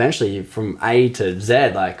 And eventually, from A to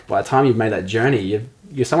Z, like, by the time you've made that journey,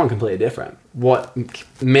 you're someone completely different. What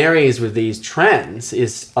marries with these trends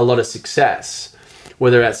is a lot of success.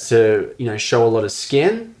 Whether that's to, show a lot of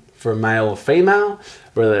skin for a male or female,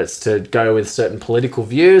 whether it's to go with certain political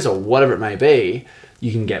views or whatever it may be,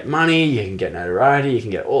 you can get money, you can get notoriety, you can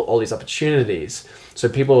get all these opportunities. So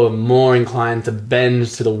people are more inclined to bend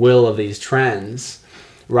to the will of these trends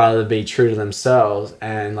rather than be true to themselves.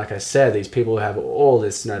 And like I said, these people who have all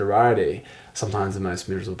this notoriety, sometimes the most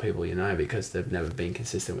miserable people because they've never been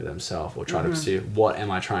consistent with themselves or try to pursue, what am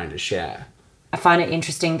I trying to share? I find it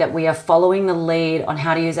interesting that we are following the lead on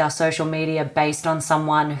how to use our social media based on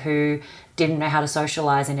someone who didn't know how to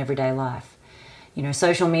socialize in everyday life.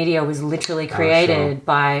 Social media was literally created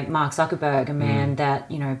by Mark Zuckerberg, a man that,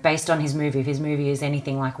 based on his movie, if his movie is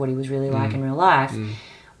anything like what he was really like in real life,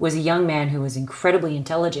 was a young man who was incredibly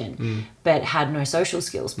intelligent, but had no social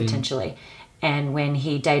skills potentially. And when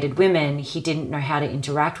he dated women, he didn't know how to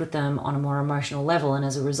interact with them on a more emotional level. And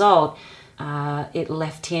as a result, it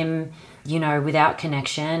left him, you know, without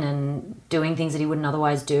connection and doing things that he wouldn't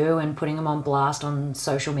otherwise do and putting him on blast on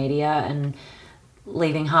social media and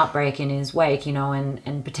leaving heartbreak in his wake, you know,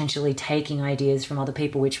 and potentially taking ideas from other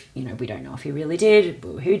people, which, you know, we don't know if he really did,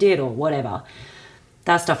 who did, or whatever.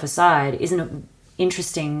 That stuff aside, isn't it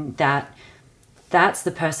interesting that that's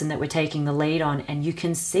the person that we're taking the lead on, and you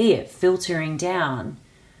can see it filtering down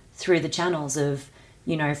through the channels of,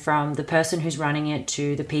 you know, from the person who's running it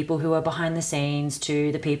to the people who are behind the scenes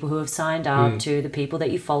to the people who have signed up to the people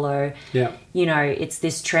that you follow. Yeah. You know, it's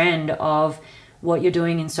this trend of what you're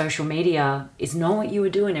doing in social media is not what you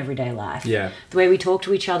would do in everyday life. Yeah. The way we talk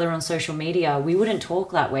to each other on social media, we wouldn't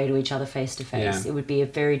talk that way to each other face to face. It would be a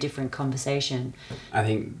very different conversation. I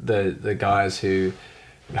think the guys who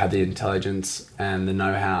have the intelligence and the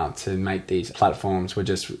know-how to make these platforms were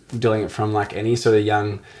just doing it from like any sort of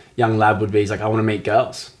young lad would be. He's like, I want to meet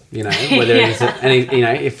girls, you know, whether it's any, you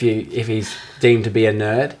know, if he's deemed to be a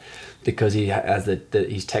nerd because he has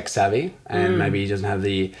he's tech savvy and maybe he doesn't have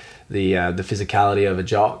the physicality of a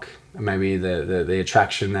jock, maybe the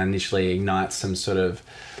attraction that initially ignites some sort of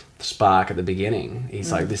spark at the beginning.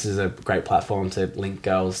 He's like, this is a great platform to link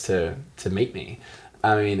girls to meet me.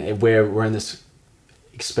 I mean, we're in this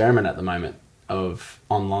experiment at the moment of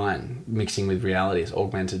online mixing with realities,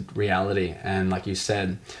 augmented reality, and like you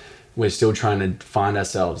said, we're still trying to find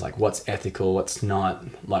ourselves, like what's ethical, what's not,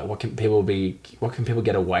 like what can people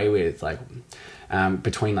get away with, like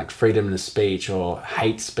between like freedom of speech or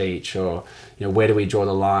hate speech, or, you know, where do we draw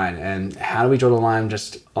the line, and how do we draw the line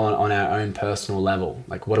just on our own personal level?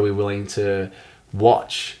 Like, what are we willing to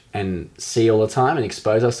watch and see all the time and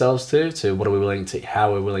expose ourselves to what are we willing to,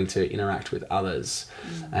 how we're willing to interact with others.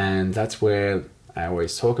 And that's where I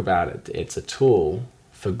always talk about it. It's a tool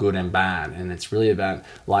for good and bad, and it's really about,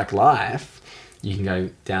 like life, you can go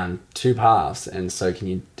down two paths, and so can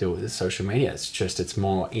you do it with social media. It's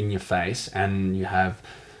more in your face, and you have,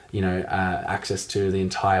 you know, access to the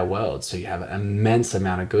entire world, so you have an immense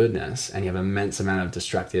amount of goodness and you have an immense amount of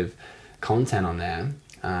destructive content on there.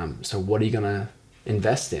 So what are you going to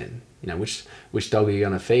invest in? You know, which dog are you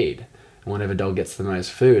going to feed? And whatever dog gets the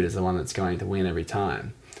most food is the one that's going to win every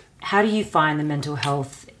time. How do you find the mental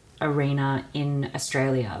health arena in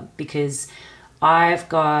Australia? Because I've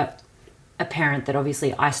got a parent that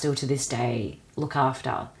obviously I still to this day look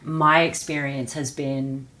after. My experience has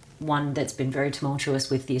been one that's been very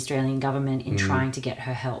tumultuous with the Australian government in trying to get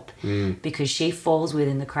her help, because she falls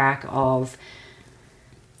within the crack of,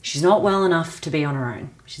 she's not well enough to be on her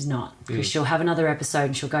own. She's not. Because she'll have another episode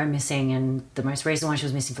and she'll go missing. And the most recent one, she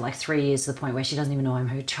was missing for like 3 years, to the point where she doesn't even know I'm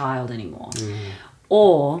her child anymore.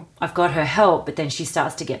 Or I've got her help, but then she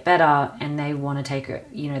starts to get better and they want to take her,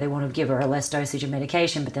 you know, they want to give her a less dosage of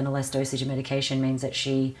medication, but then a less dosage of medication means that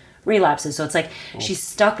she relapses. So it's like she's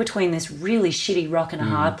stuck between this really shitty rock and a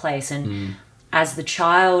hard place. And as the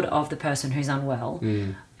child of the person who's unwell,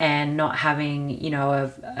 and not having, you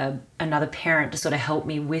know, another parent to sort of help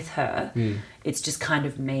me with her, it's just kind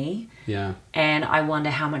of me. Yeah. And I wonder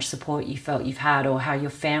how much support you felt you've had, or how your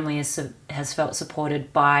family has felt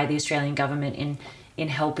supported by the Australian government in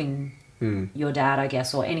helping your dad, I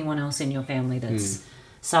guess, or anyone else in your family that's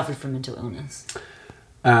suffered from mental illness.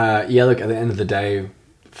 Yeah, look, at the end of the day,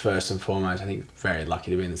 first and foremost, I think very lucky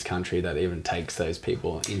to be in this country that even takes those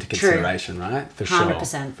people into consideration. True. Right? For 100%.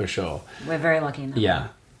 sure. For sure. We're very lucky in that. Yeah.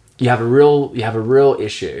 You have a real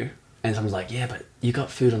issue, and someone's like, yeah, but you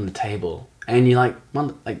got food on the table, and you're like,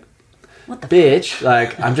 what the bitch?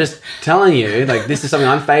 Like, I'm just telling you, like, this is something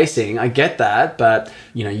I'm facing. I get that, but,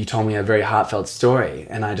 you know, you told me a very heartfelt story,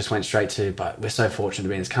 and I just went straight to, but we're so fortunate to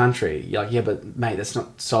be in this country. You're like, yeah, but mate, that's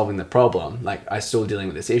not solving the problem. Like, I'm still dealing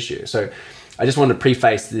with this issue. So I just wanted to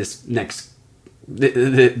preface this next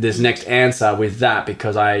answer with that,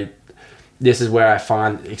 because this is where I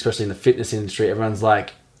find, especially in the fitness industry, everyone's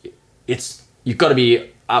like, you've got to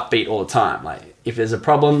be upbeat all the time. Like, if there's a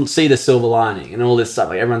problem, see the silver lining and all this stuff.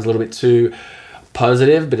 Like, everyone's a little bit too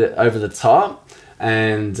positive, but over the top.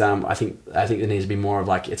 And I think there needs to be more of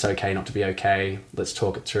like, it's okay not to be okay. Let's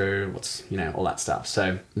talk it through. You know, all that stuff.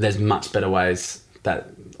 So there's much better ways that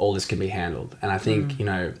all this can be handled. And I think, you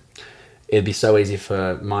know, it'd be so easy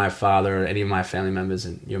for my father or any of my family members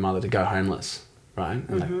and your mother to go homeless, right?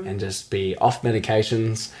 And just be off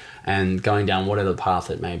medications and going down whatever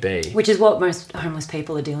path it may be. Which is what most homeless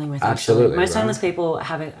people are dealing with. Absolutely. Most homeless people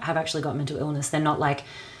have actually got mental illness. They're not like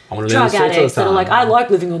I want to live on the drug streets all the addicts that are time. like, I like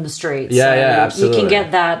living on the streets. Yeah, So yeah, absolutely. You can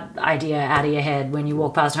get that idea out of your head when you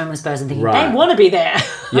walk past a homeless person thinking, Right. they want to be there.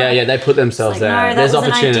 Yeah, they put themselves Like, there. no, that There's was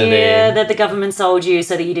opportunity. an idea that the government sold you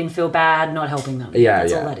so that you didn't feel bad not helping them.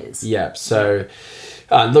 That's all that is. Yeah. So,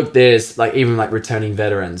 look, there's like even like returning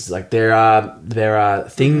veterans. Like there are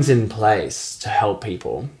things in place to help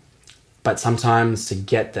people, but sometimes to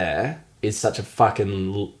get there is such a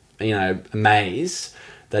fucking maze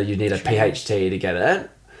that you need a PhD to get it.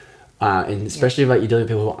 And especially like you're dealing with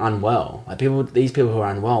people who are unwell. Like these people who are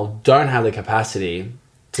unwell don't have the capacity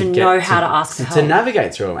to know how to ask for help. To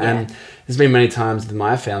navigate through them. Yeah. And there's been many times with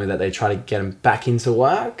my family that they try to get them back into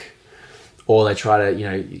work, or they try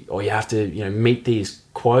to, or you have to, meet these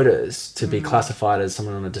quotas to be classified as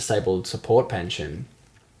someone on a disabled support pension.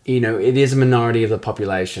 It is a minority of the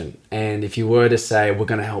population. And if you were to say, we're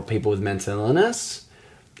going to help people with mental illness,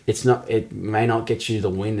 it may not get you the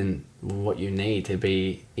win in what you need to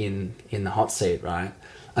be in the hot seat, right?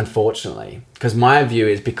 Unfortunately, because my view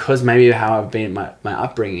is, because maybe how I've been, my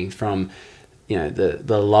upbringing from,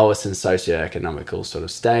 the lowest in socioeconomical sort of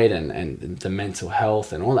state and the mental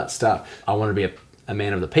health and all that stuff, I want to be a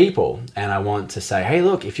man of the people. And I want to say, hey,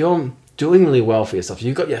 look, if you're doing really well for yourself,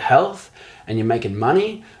 you've got your health and you're making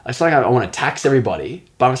money, it's like I want to tax everybody,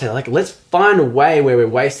 but I'm saying, like, let's find a way where we're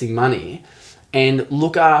wasting money and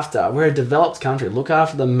look after, we're a developed country, look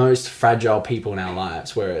after the most fragile people in our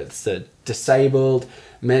lives, where it's the disabled,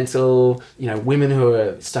 mental, women who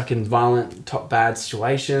are stuck in violent, bad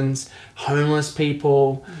situations, homeless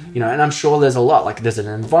people, and I'm sure there's a lot, like there's an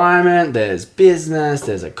environment, there's business,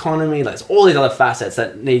 there's economy, there's all these other facets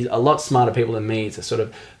that need a lot smarter people than me to sort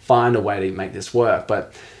of find a way to make this work.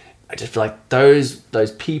 But I just feel like those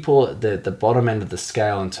people at the bottom end of the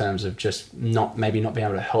scale, in terms of just not being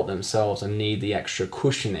able to help themselves and need the extra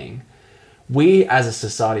cushioning, we as a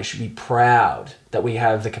society should be proud that we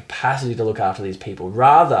have the capacity to look after these people,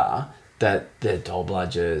 rather that they're dole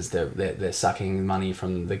bludgers, they're sucking money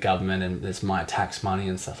from the government and it's my tax money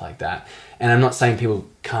and stuff like that. And I'm not saying people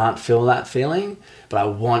can't feel that feeling, but I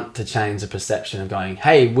want to change the perception of going,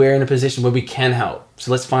 hey, we're in a position where we can help.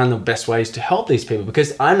 So let's find the best ways to help these people.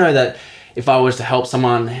 Because I know that if I was to help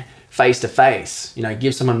someone face to face,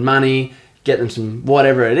 give someone money, get them some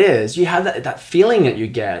whatever it is, you have that feeling that you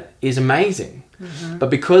get is amazing. Mm-hmm.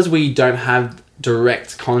 But because we don't have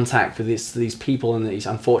direct contact with these people in these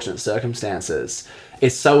unfortunate circumstances,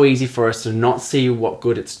 it's so easy for us to not see what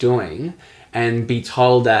good it's doing and be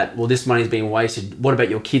told that, well, this money's being wasted. What about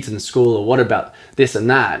your kids in school? Or what about this and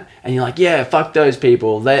that? And you're like, yeah, fuck those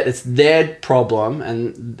people. It's their problem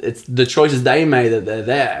and it's the choices they made that they're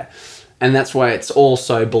there. And that's why it's all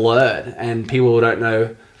so blurred and people don't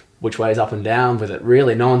know which way is up and down with it.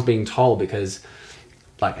 Really, no one's being told, because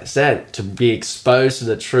like I said, to be exposed to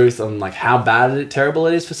the truth on like how terrible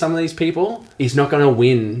it is for some of these people is not going to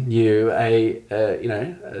win you a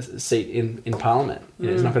seat in Parliament.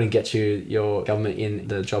 It's not going to get you your government in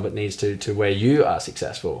the job it needs to where you are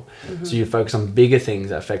successful. Mm-hmm. So you focus on bigger things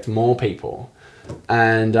that affect more people,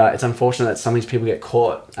 and it's unfortunate that some of these people get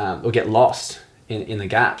caught or get lost in the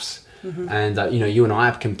gaps. Mm-hmm. And you and I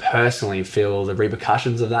can personally feel the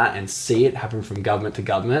repercussions of that and see it happen from government to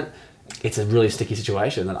government. It's a really sticky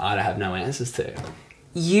situation that I have no answers to.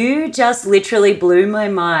 You just literally blew my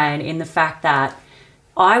mind in the fact that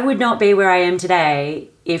I would not be where I am today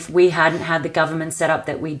if we hadn't had the government set up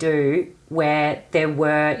that we do, where there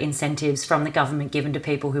were incentives from the government given to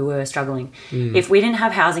people who were struggling. If we didn't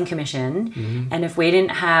have Housing Commission, and if we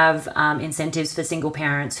didn't have incentives for single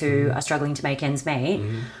parents who are struggling to make ends meet,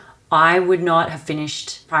 I would not have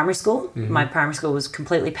finished primary school. My primary school was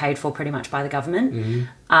completely paid for pretty much by the government.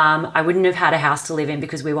 I wouldn't have had a house to live in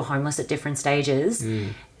because we were homeless at different stages.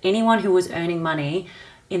 Anyone who was earning money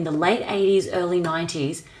in the late 80s, early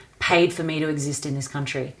 90s paid for me to exist in this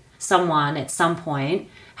country. Someone at some point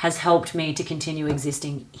has helped me to continue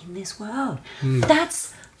existing in this world.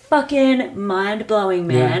 That's fucking mind-blowing,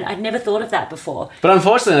 man. I'd never thought of that before. But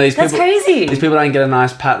unfortunately, That's crazy. These people don't get a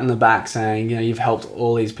nice pat on the back saying, you've helped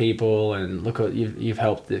all these people and look what you've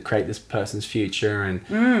helped create this person's future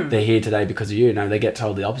and they're here today because of you. No, they get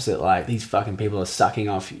told the opposite. Like, these fucking people are sucking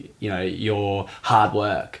off, your hard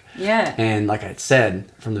work. Yeah. And like I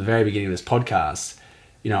said from the very beginning of this podcast,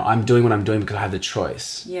 I'm doing what I'm doing because I have the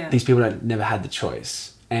choice. Yeah. These people never had the choice.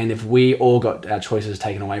 And if we all got our choices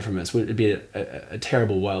taken away from us, it would be a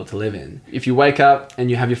terrible world to live in. If you wake up and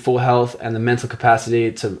you have your full health and the mental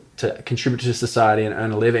capacity to contribute to society and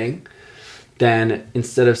earn a living, then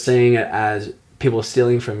instead of seeing it as people are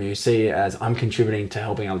stealing from you, see it as I'm contributing to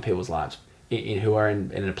helping other people's lives who are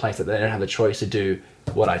in a place that they don't have the choice to do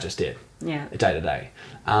what I just did. day to day.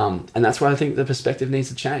 And that's where I think the perspective needs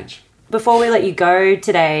to change. Before we let you go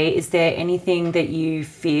today, is there anything that you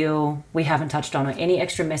feel we haven't touched on, or any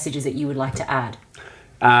extra messages that you would like to add?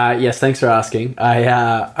 Yes, thanks for asking.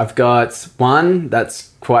 I've got one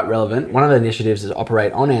that's quite relevant. One of the initiatives is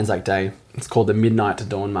operate on Anzac Day. It's called the Midnight to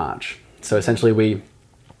Dawn March. So essentially we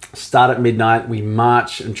start at midnight, we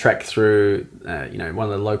march and trek through one of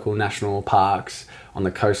the local national parks on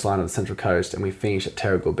the coastline of the Central Coast, and we finish at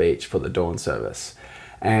Terrigal Beach for the dawn service.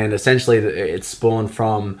 And essentially it spawned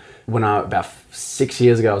from when about 6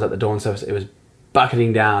 years ago I was at the dawn service. It was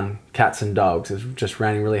bucketing down cats and dogs. It was just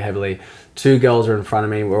raining really heavily. 2 girls were in front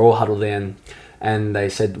of me. We're all huddled in. And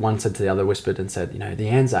one said to the other, whispered and said, the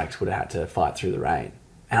Anzacs would have had to fight through the rain.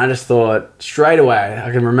 And I just thought straight away,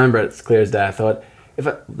 I can remember it as clear as day. I thought, if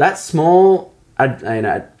that small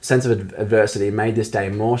sense of adversity made this day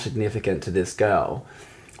more significant to this girl,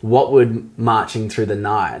 what would marching through the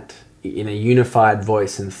night in a unified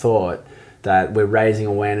voice and thought that we're raising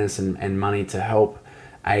awareness and money to help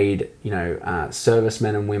aid,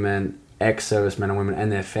 servicemen and women, ex-servicemen and women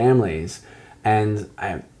and their families. And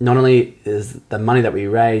not only is the money that we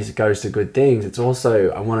raise goes to good things, it's also,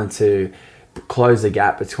 I wanted to close the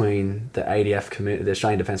gap between the ADF community, the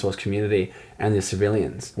Australian Defence Force community, and the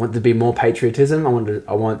civilians. I want there to be more patriotism.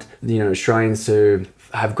 I want Australians to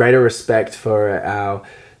have greater respect for our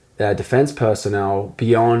defence personnel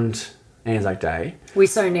beyond Anzac Day. We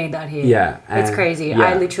so need that here. Yeah. It's crazy. Yeah.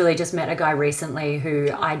 I literally just met a guy recently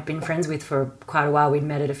who I'd been friends with for quite a while. We'd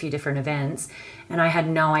met at a few different events, and I had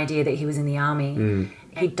no idea that he was in the army.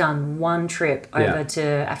 He'd done one trip over to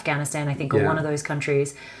Afghanistan, I think, or one of those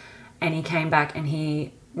countries, and he came back,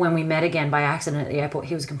 and when we met again by accident at the airport,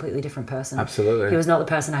 he was a completely different person. Absolutely. He was not the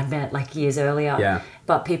person I'd met like years earlier. Yeah.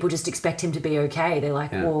 But people just expect him to be okay. They're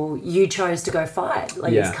like, well, you chose to go fight.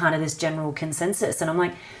 Like, it's kind of this general consensus. And I'm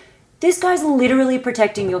like, this guy's literally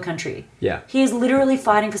protecting your country. Yeah. He is literally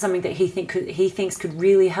fighting for something that he thinks could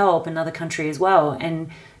really help another country as well. And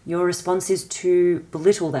your response is to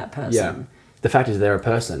belittle that person. Yeah. The fact is they're a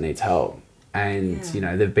person that needs help. And,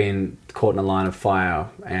 they've been caught in a line of fire.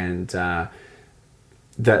 And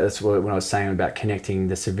that's what I was saying about connecting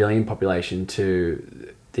the civilian population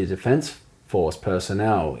to the Defence Force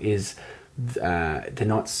personnel is they're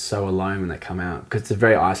not so alone when they come out. Because it's a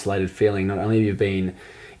very isolated feeling. Not only have you been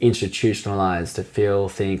institutionalized to feel,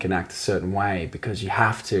 think, and act a certain way because you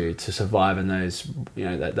have to survive in those,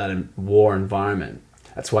 that war environment.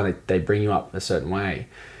 That's why they bring you up a certain way.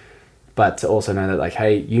 But to also know that, like,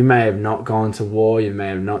 hey, you may have not gone to war, you may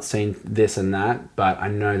have not seen this and that, but I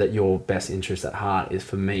know that your best interest at heart is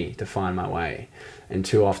for me to find my way. And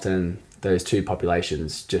too often, those two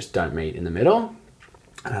populations just don't meet in the middle.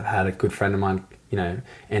 And I've had a good friend of mine,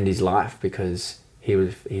 end his life because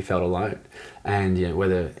he felt alone. And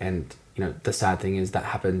the sad thing is that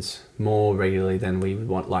happens more regularly than we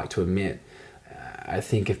would like to admit. I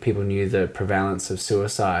think if people knew the prevalence of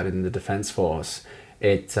suicide in the Defence Force,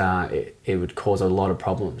 it would cause a lot of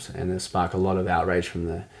problems and it'll spark a lot of outrage from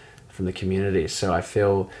the community. So I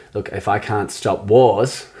feel, look, if I can't stop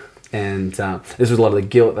wars, and this was a lot of the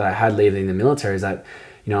guilt that I had leaving the military, is that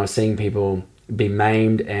I was seeing people be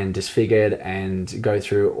maimed and disfigured and go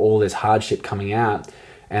through all this hardship coming out.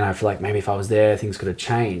 And I feel like maybe if I was there, things could have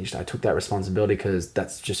changed. I took that responsibility because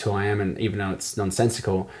that's just who I am. And even though it's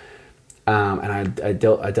nonsensical, and I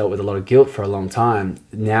dealt with a lot of guilt for a long time.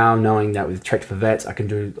 Now knowing that with Trek for Vets, I can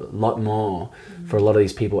do a lot more for a lot of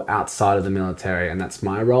these people outside of the military. And that's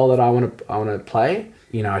my role that I want to play.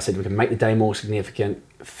 I said we can make the day more significant,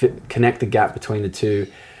 connect the gap between the two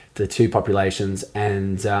populations,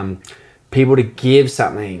 and people to give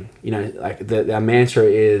something, like our mantra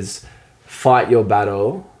is fight your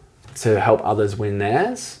battle to help others win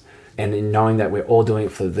theirs. And in knowing that we're all doing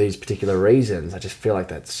it for these particular reasons, I just feel like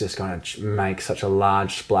that's just going to make such a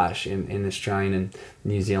large splash in Australia and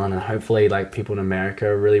New Zealand. And hopefully like people in America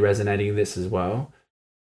are really resonating with this as well.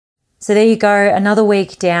 So there you go, another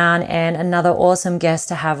week down and another awesome guest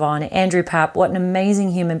to have on. Andrew Papp, what an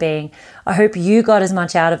amazing human being. I hope you got as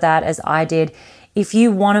much out of that as I did. If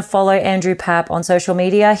you want to follow Andrew Papp on social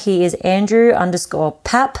media, he is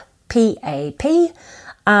Andrew_Papp, P-A-P.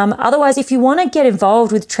 Otherwise, if you want to get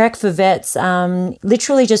involved with Trek for Vets,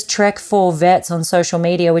 literally just Trek for Vets on social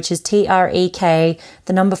media, which is TREK,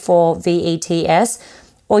 4 VETS.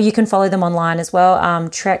 Or you can follow them online as well,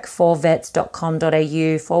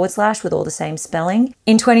 trekforvets.com.au / with all the same spelling.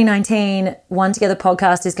 In 2019, One Together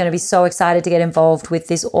podcast is going to be so excited to get involved with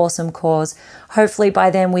this awesome cause. Hopefully by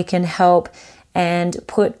then we can help and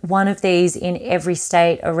put one of these in every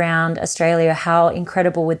state around Australia, how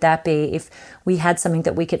incredible would that be if we had something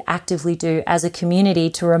that we could actively do as a community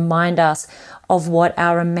to remind us of what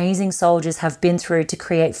our amazing soldiers have been through to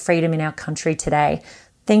create freedom in our country today.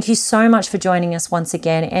 Thank you so much for joining us once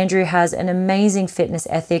again. Andrew has an amazing fitness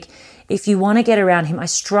ethic. If you want to get around him, I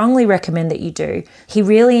strongly recommend that you do. He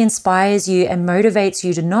really inspires you and motivates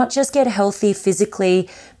you to not just get healthy physically,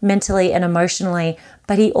 mentally, and emotionally,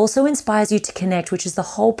 but he also inspires you to connect, which is the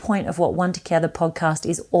whole point of what One Together podcast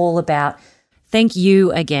is all about. Thank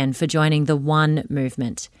you again for joining the One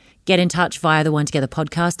Movement. Get in touch via the One Together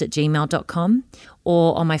podcast at gmail.com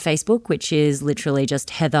or on my Facebook, which is literally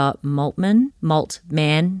just Heather Maltman, Malt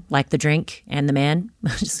Man, like the drink and the man.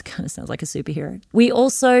 Just kind of sounds like a superhero. We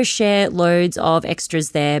also share loads of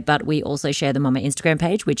extras there, but we also share them on my Instagram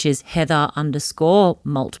page, which is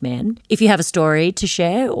Heather_Maltman. If you have a story to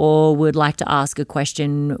share or would like to ask a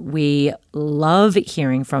question, we love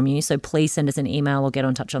hearing from you. So please send us an email or get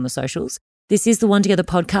in touch on the socials. This is the One Together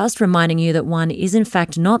podcast, reminding you that one is in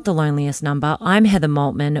fact not the loneliest number. I'm Heather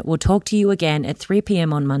Maltman. We'll talk to you again at 3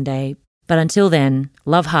 p.m. on Monday. But until then,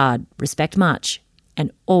 love hard, respect much,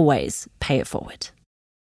 and always pay it forward.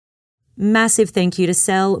 Massive thank you to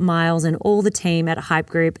Sel, Miles, and all the team at Hype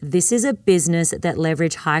Group. This is a business that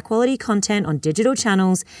leverage high-quality content on digital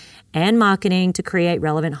channels and marketing to create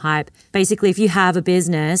relevant hype. Basically, if you have a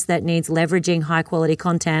business that needs leveraging high-quality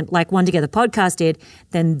content like One Together podcast did,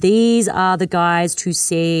 then these are the guys to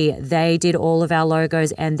see. They did all of our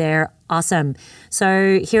logos and they're awesome.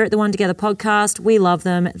 So here at the One Together podcast, we love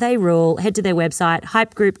them. They rule. Head to their website,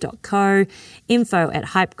 hypegroup.co,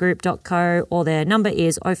 info@hypegroup.co, or their number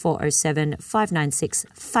is 0407 596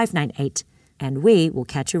 598. And we will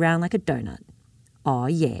catch you around like a donut. Oh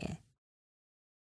yeah.